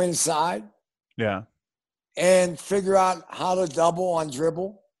him go inside. Yeah. And figure out how to double on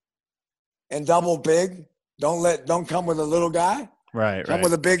dribble and double big. Don't come with a little guy. Right. Come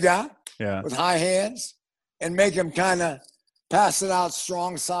with a big guy. Yeah. With high hands and make him kind of pass it out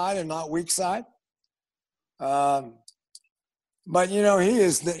strong side and not weak side. But you know,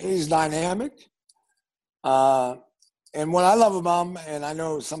 he's dynamic. And what I love about him, and I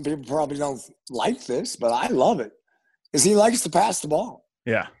know some people probably don't like this, but I love it, is he likes to pass the ball.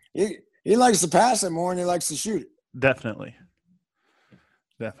 Yeah. He likes to pass it more than he likes to shoot it. Definitely.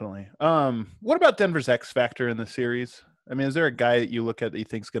 What about Denver's X factor in the series? I mean, is there a guy that you look at that you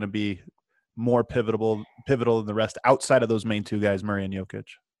think is going to be more pivotal than the rest outside of those main 2 guys, Murray and Jokic?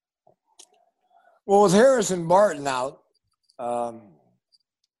 Well, with Harrison Barton out, I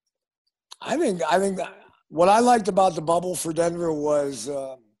think what I liked about the bubble for Denver was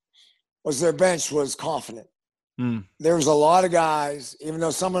their bench was confident. There was a lot of guys, even though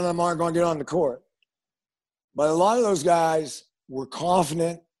some of them aren't going to get on the court, but a lot of those guys were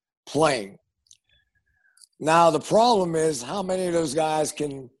confident playing. Now, the problem is how many of those guys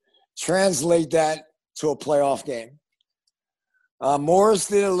can translate that to a playoff game. Morris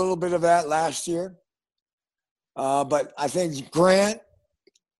did a little bit of that last year, but I think Grant,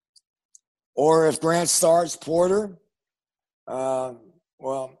 or if Grant starts, Porter,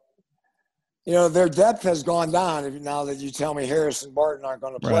 well, you know, their depth has gone down now that you tell me Harris and Barton aren't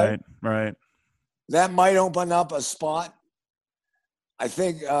going to play. Right. That might open up a spot. I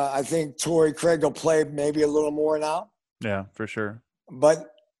think Torrey Craig will play maybe a little more now. Yeah, for sure. But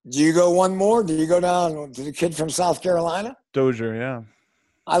do you go one more? Do you go down to the kid from South Carolina? Dozier, yeah.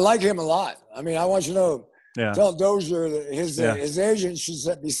 I like him a lot. I mean, I want you to know. Yeah. Tell Dozier that his agent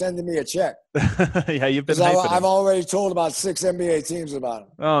should be sending me a check. Yeah, you've been. I've already told about 6 NBA teams about him.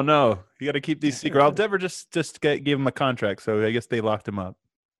 Oh no, you got to keep these secret. I'll Denver just gave him a contract, so I guess they locked him up.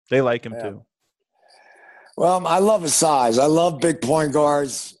 They like him too. Well, I love his size. I love big point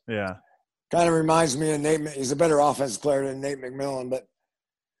guards. Yeah. Kind of reminds me of Nate. He's a better offensive player than Nate McMillan, but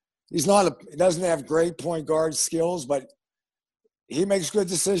he doesn't have great point guard skills, but he makes good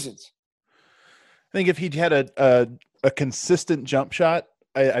decisions. I think if he'd had a consistent jump shot,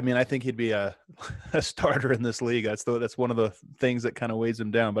 I mean, I think he'd be a starter in this league. That's one of the things that kind of weighs him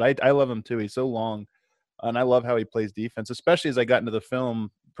down. But I love him too. He's so long, and I love how he plays defense, especially as I got into the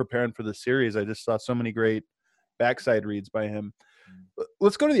film preparing for the series. I just saw so many great backside reads by him.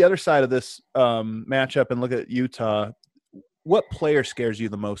 Let's go to the other side of this matchup and look at Utah. What player scares you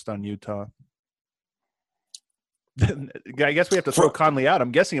the most on Utah? I guess we have to throw Conley out.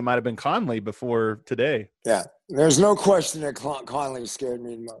 I'm guessing it might have been Conley before today. Yeah, there's no question that Conley scared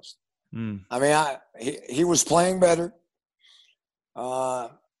me the most. I mean, he was playing better.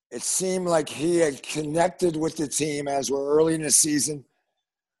 It seemed like he had connected with the team as we're early in the season.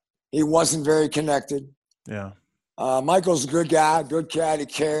 He wasn't very connected. Yeah. Michael's a good guy, good cat. He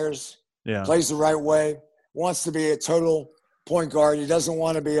cares. Yeah. Plays the right way. Wants to be a total point guard. He doesn't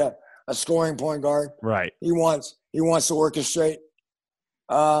want to be a scoring point guard. Right. He wants to orchestrate.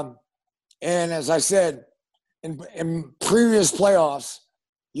 And as I said, in previous playoffs,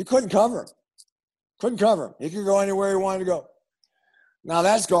 you couldn't cover him. He could go anywhere he wanted to go. Now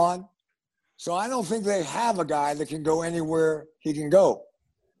that's gone. So I don't think they have a guy that can go anywhere he can go.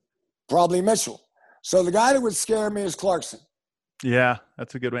 Probably Mitchell. So the guy that would scare me is Clarkson. Yeah,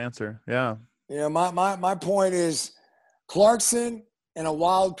 that's a good answer. Yeah. You know, my point is Clarkson and a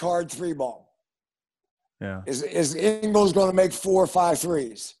wild card 3-ball. Yeah. Is Ingles going to make 4 or 5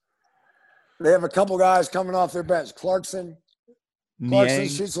 threes? They have a couple guys coming off their bench. Clarkson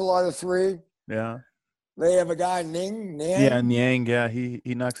shoots a lot of 3. Yeah. They have a guy, Niang. Yeah, Niang. Yeah, he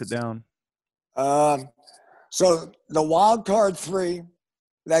knocks it down. So the wild card 3,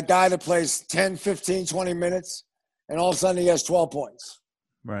 that guy that plays 10, 15, 20 minutes, and all of a sudden he has 12 points.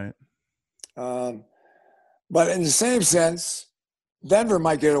 Right. But in the same sense, Denver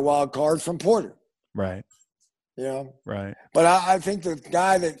might get a wild card from Porter. Right. You know? Right. But I think the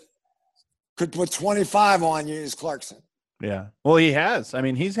guy that could put 25 on you is Clarkson. Yeah. Well, he has. I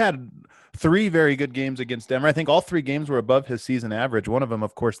mean, he's had 3 very good games against Denver. I think all 3 games were above his season average. One of them,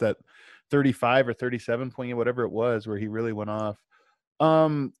 of course, that 35 or 37 point, whatever it was, where he really went off.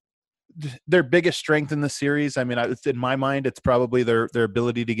 Their biggest strength in the series, I mean, in my mind, it's probably their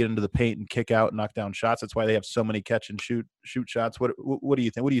ability to get into the paint and kick out, and knock down shots. That's why they have so many catch and shoot shots. What do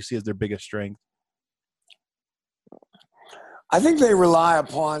you think? What do you see as their biggest strength? I think they rely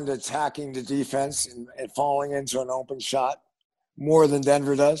upon attacking the defense and falling into an open shot more than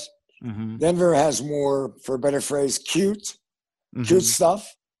Denver does. Mm-hmm. Denver has more, for a better phrase, cute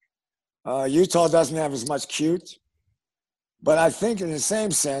stuff. Utah doesn't have as much cute. But I think in the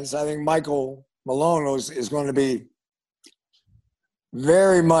same sense, I think Michael Malone is going to be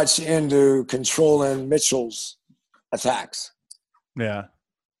very much into controlling Mitchell's attacks. Yeah.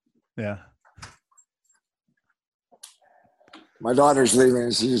 Yeah. My daughter's leaving,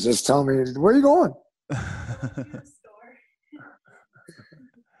 and she's just telling me, "Where are you going?"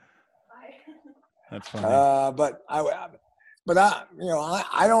 That's funny. But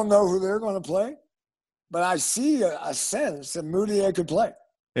I don't know who they're going to play. But I see a sense that Moutier could play.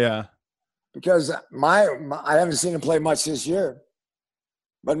 Yeah. Because I haven't seen him play much this year.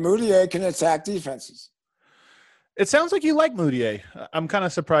 But Moutier can attack defenses. It sounds like you like Moutier. I'm kind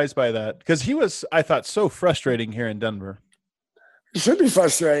of surprised by that. Because he was, I thought, so frustrating here in Denver. He should be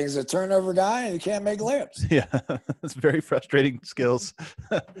frustrating. He's a turnover guy, and he can't make layups. Yeah. It's very frustrating skills,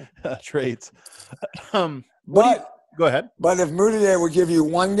 traits. Go ahead. But if Moutier would give you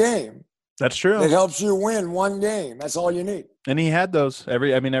one game, that's true. It helps you win one game. That's all you need. And he had those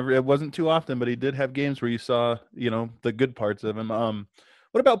it wasn't too often, but he did have games where you saw, the good parts of him.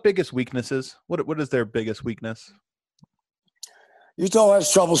 What about biggest weaknesses? What is their biggest weakness? Utah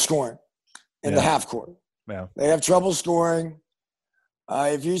has trouble scoring in the half court. Yeah. They have trouble scoring.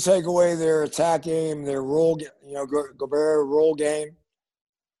 If you take away their attack game, their roll, Gobert roll game,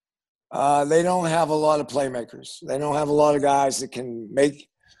 they don't have a lot of playmakers. They don't have a lot of guys that can make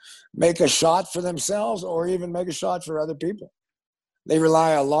a shot for themselves or even make a shot for other people. They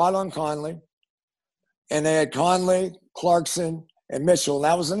rely a lot on Conley, and they had Conley, Clarkson, and Mitchell. And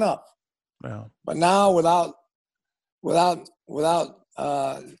that was enough. Yeah. But now without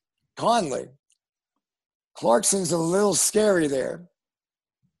Conley, Clarkson's a little scary there.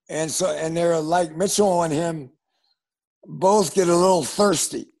 And they're like Mitchell and him both get a little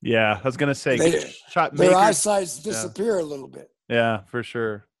thirsty. Yeah, I was going to say their eyesight's disappear a little bit. Yeah, for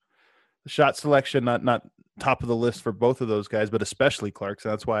sure. The shot selection not top of the list for both of those guys, but especially Clarkson.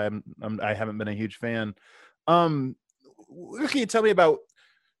 That's why I haven't been a huge fan. Can you tell me about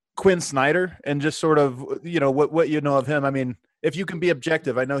Quinn Snyder and just sort of what you know of him? I mean, if you can be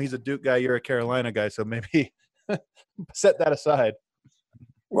objective, I know he's a Duke guy, you're a Carolina guy, so maybe set that aside.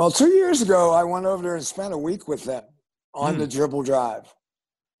 Well, 2 years ago, I went over there and spent a week with them on the dribble drive,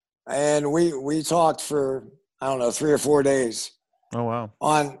 and we talked for 3 or 4 days. Oh, wow.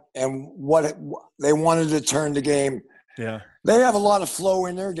 And what they wanted to turn the game. Yeah. They have a lot of flow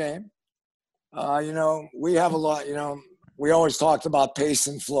in their game. We have a lot, we always talked about pace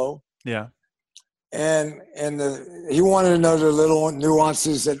and flow. Yeah. And he wanted to know the little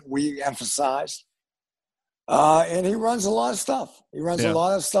nuances that we emphasized. And he runs a lot of stuff. He runs a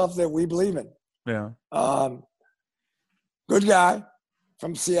lot of stuff that we believe in. Yeah. Good guy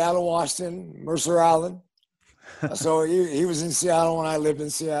from Seattle, Washington, Mercer Island. So he was in Seattle when I lived in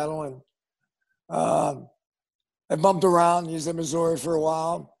Seattle, and I bumped around. He was in Missouri for a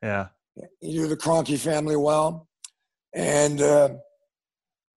while. Yeah. He knew the Kroenke family well, and a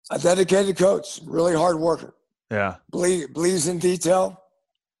dedicated coach, really hard worker. Yeah. Believes in detail,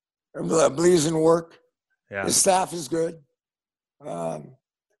 believes in work. Yeah. His staff is good.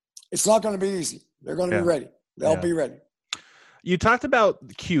 It's not going to be easy. They're going to be ready. They'll be ready. You talked about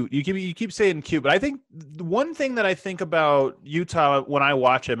cute. You keep saying cute, but I think the one thing that I think about Utah when I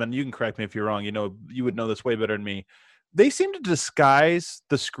watch them, and you can correct me if you're wrong, you would know this way better than me. They seem to disguise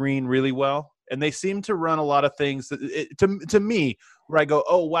the screen really well, and they seem to run a lot of things to me where I go,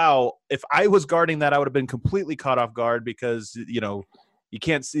 oh wow, if I was guarding that, I would have been completely caught off guard because you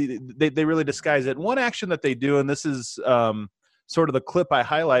can't see. They really disguise it. One action that they do, and this is sort of the clip I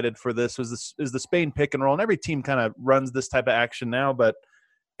highlighted for this is the Spain pick and roll, and every team kind of runs this type of action now, but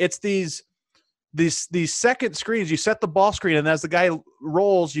it's these second screens. You set the ball screen, and as the guy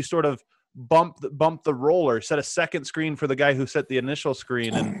rolls, you sort of bump the roller, set a second screen for the guy who set the initial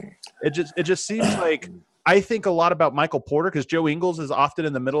screen. And it just seems like, I think a lot about Michael Porter, because Joe Ingles is often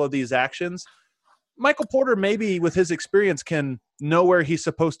in the middle of these actions. Michael Porter, maybe with his experience, can know where he's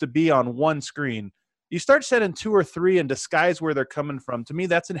supposed to be on one screen. You start setting 2 or 3 and disguise where they're coming from. To me,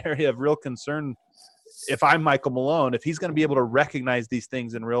 that's an area of real concern. If I'm Michael Malone, if he's going to be able to recognize these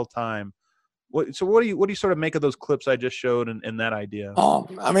things in real time. What do you sort of make of those clips I just showed and that idea?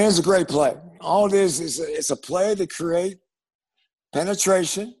 I mean, it's a great play. All it is it's a play to create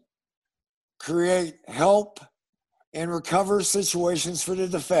penetration, create help and recover situations for the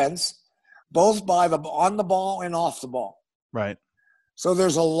defense, both on the ball and off the ball. Right. So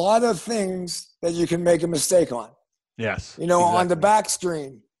there's a lot of things that you can make a mistake on. Yes. Exactly. On the back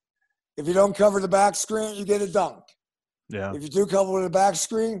screen, if you don't cover the back screen, you get a dunk. Yeah. If you do cover the back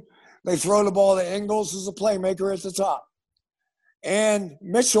screen, they throw the ball to Ingles, who's a playmaker at the top. And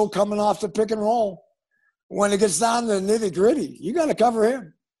Mitchell coming off the pick and roll. When it gets down to the nitty-gritty, you got to cover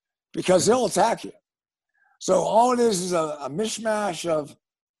him because he'll attack you. So all it is a mishmash of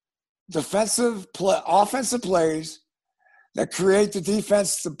offensive plays that create the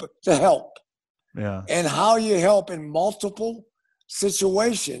defense to help. Yeah. And how you help in multiple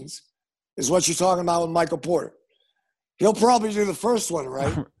situations is what you're talking about with Michael Porter. He'll probably do the first one,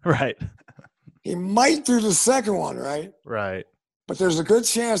 right? Right. He might do the second one, right? Right. But there's a good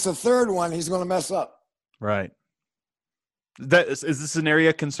chance the third one he's going to mess up. Right. Is this an area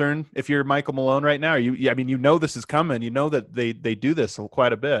of concern if you're Michael Malone right now? I mean, you know this is coming. You know that they do this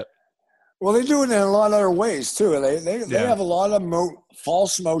quite a bit. Well, they do it in a lot of other ways too. They have a lot of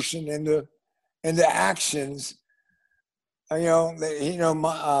false motion into actions.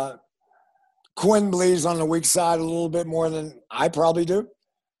 Quinn bleeds on the weak side a little bit more than I probably do.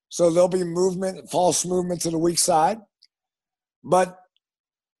 So there'll be false movement to the weak side. But,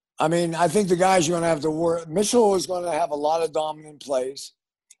 I mean, I think the guys you're going to have to work. Mitchell is going to have a lot of dominant plays.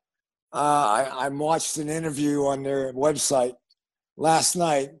 I watched an interview on their website last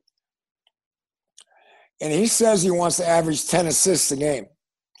night, and he says he wants to average 10 assists a game.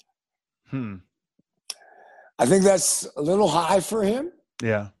 I think that's a little high for him.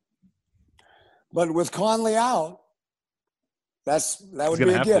 Yeah. But with Conley out, that would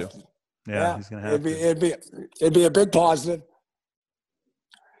be a gift. Yeah, he's going to have to. It'd be a big positive.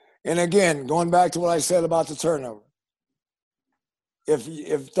 And again, going back to what I said about the turnover,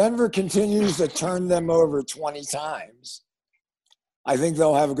 if Denver continues to turn them over 20 times, I think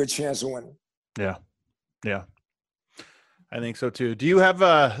they'll have a good chance of winning. Yeah. Yeah. I think so too. Do you have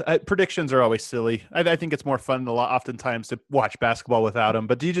predictions are always silly. I think it's more fun oftentimes to watch basketball without them,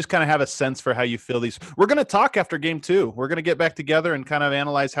 but do you just kind of have a sense for how you feel these? We're going to talk after game 2. We're going to get back together and kind of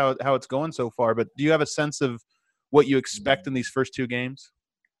analyze how it's going so far, but do you have a sense of what you expect in these first 2 games?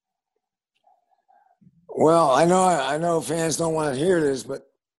 Well, I know fans don't want to hear this, but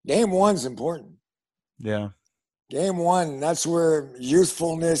game 1's important. Yeah. Game 1, that's where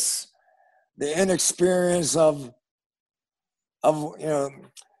youthfulness, the inexperience of I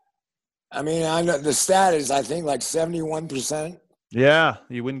mean, I know the stat is, I think, like 71%. Yeah.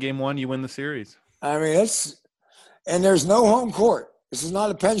 You win game 1, you win the series. I mean, and there's no home court. This is not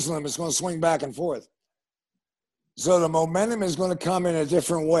a pendulum. It's going to swing back and forth. So the momentum is going to come in a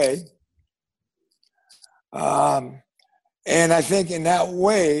different way. And I think in that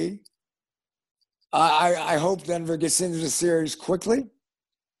way, I hope Denver gets into the series quickly.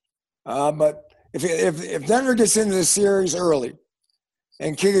 But if Denver gets into the series early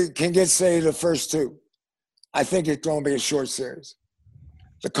and can get, say, the first 2, I think it's going to be a short series.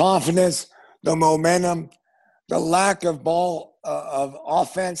 The confidence, the momentum, the lack of of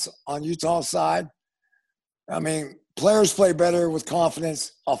offense on Utah's side. I mean, players play better with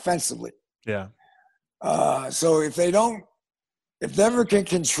confidence offensively. Yeah. So if Denver can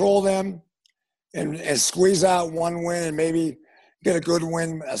control them and squeeze out one win and maybe get a good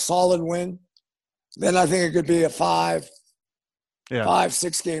win, a solid win, then I think it could be a 5-6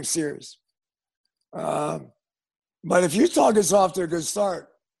 game series. But if Utah gets off to a good start,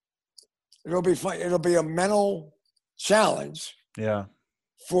 it'll be fun. It'll be a mental challenge. Yeah.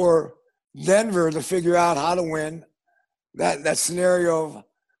 For Denver to figure out how to win that scenario of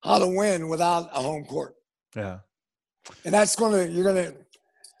how to win without a home court. Yeah. And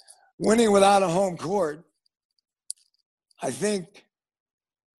winning without a home court, I think,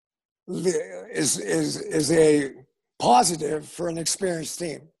 is a positive for an experienced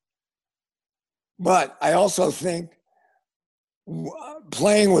team. But I also think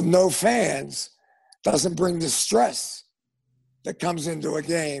playing with no fans doesn't bring the stress that comes into a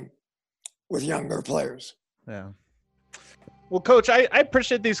game with younger players. Yeah. Well, Coach, I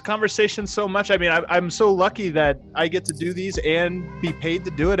appreciate these conversations so much. I mean, I'm so lucky that I get to do these and be paid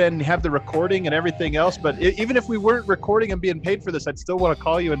to do it and have the recording and everything else. But even if we weren't recording and being paid for this, I'd still want to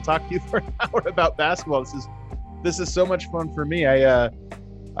call you and talk to you for an hour about basketball. This is so much fun for me.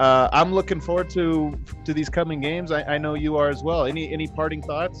 I'm looking forward to these coming games. I know you are as well. Any parting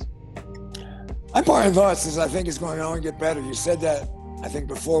thoughts? My parting thoughts is I think it's going to only get better. You said that, I think,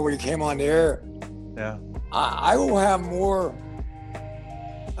 before we came on the air. Yeah. I will have more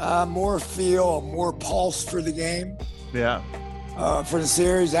feel, more pulse for the game. Yeah. For the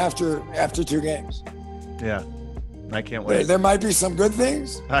series after 2 games. Yeah. I can't wait. There might be some good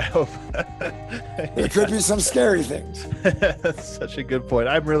things. I hope. There could be some scary things. That's such a good point.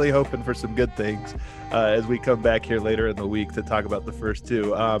 I'm really hoping for some good things as we come back here later in the week to talk about the first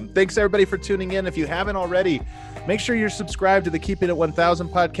 2. Thanks, everybody, for tuning in. If you haven't already, make sure you're subscribed to the Keeping It 1000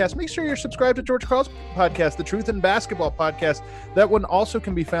 podcast. Make sure you're subscribed to George Karl's podcast, the Truth in Basketball podcast. That one also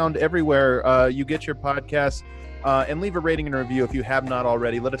can be found everywhere you get your podcasts. And leave a rating and review if you have not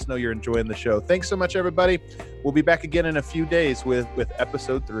already. Let us know you're enjoying the show. Thanks so much, everybody. We'll be back again in a few days with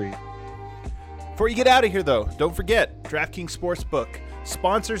episode 3. Before you get out of here, though, don't forget, DraftKings Sportsbook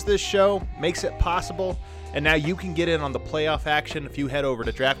sponsors this show, makes it possible, and now you can get in on the playoff action if you head over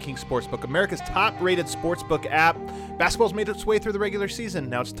to DraftKings Sportsbook, America's top-rated sportsbook app. Basketball's made its way through the regular season.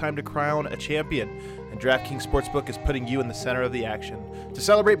 Now it's time to crown a champion, and DraftKings Sportsbook is putting you in the center of the action. To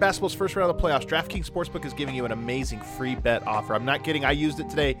celebrate basketball's first round of the playoffs, DraftKings Sportsbook is giving you an amazing free bet offer. I'm not kidding. I used it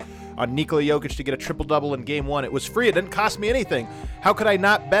today on Nikola Jokic to get a triple-double in Game 1. It was free. It didn't cost me anything. How could I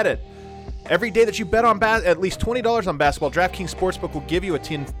not bet it? Every day that you bet on at least $20 on basketball, DraftKings Sportsbook will give you a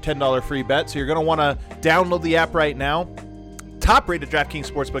 $10 free bet. So you're going to want to download the app right now, top-rated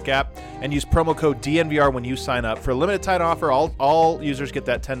DraftKings Sportsbook app, and use promo code DNVR when you sign up. For a limited time offer, all users get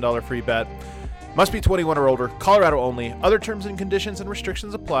that $10 free bet. Must be 21 or older, Colorado only. Other terms and conditions and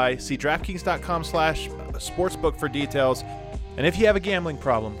restrictions apply. See DraftKings.com/sportsbook for details. And if you have a gambling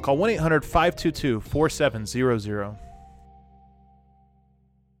problem, call 1-800-522-4700.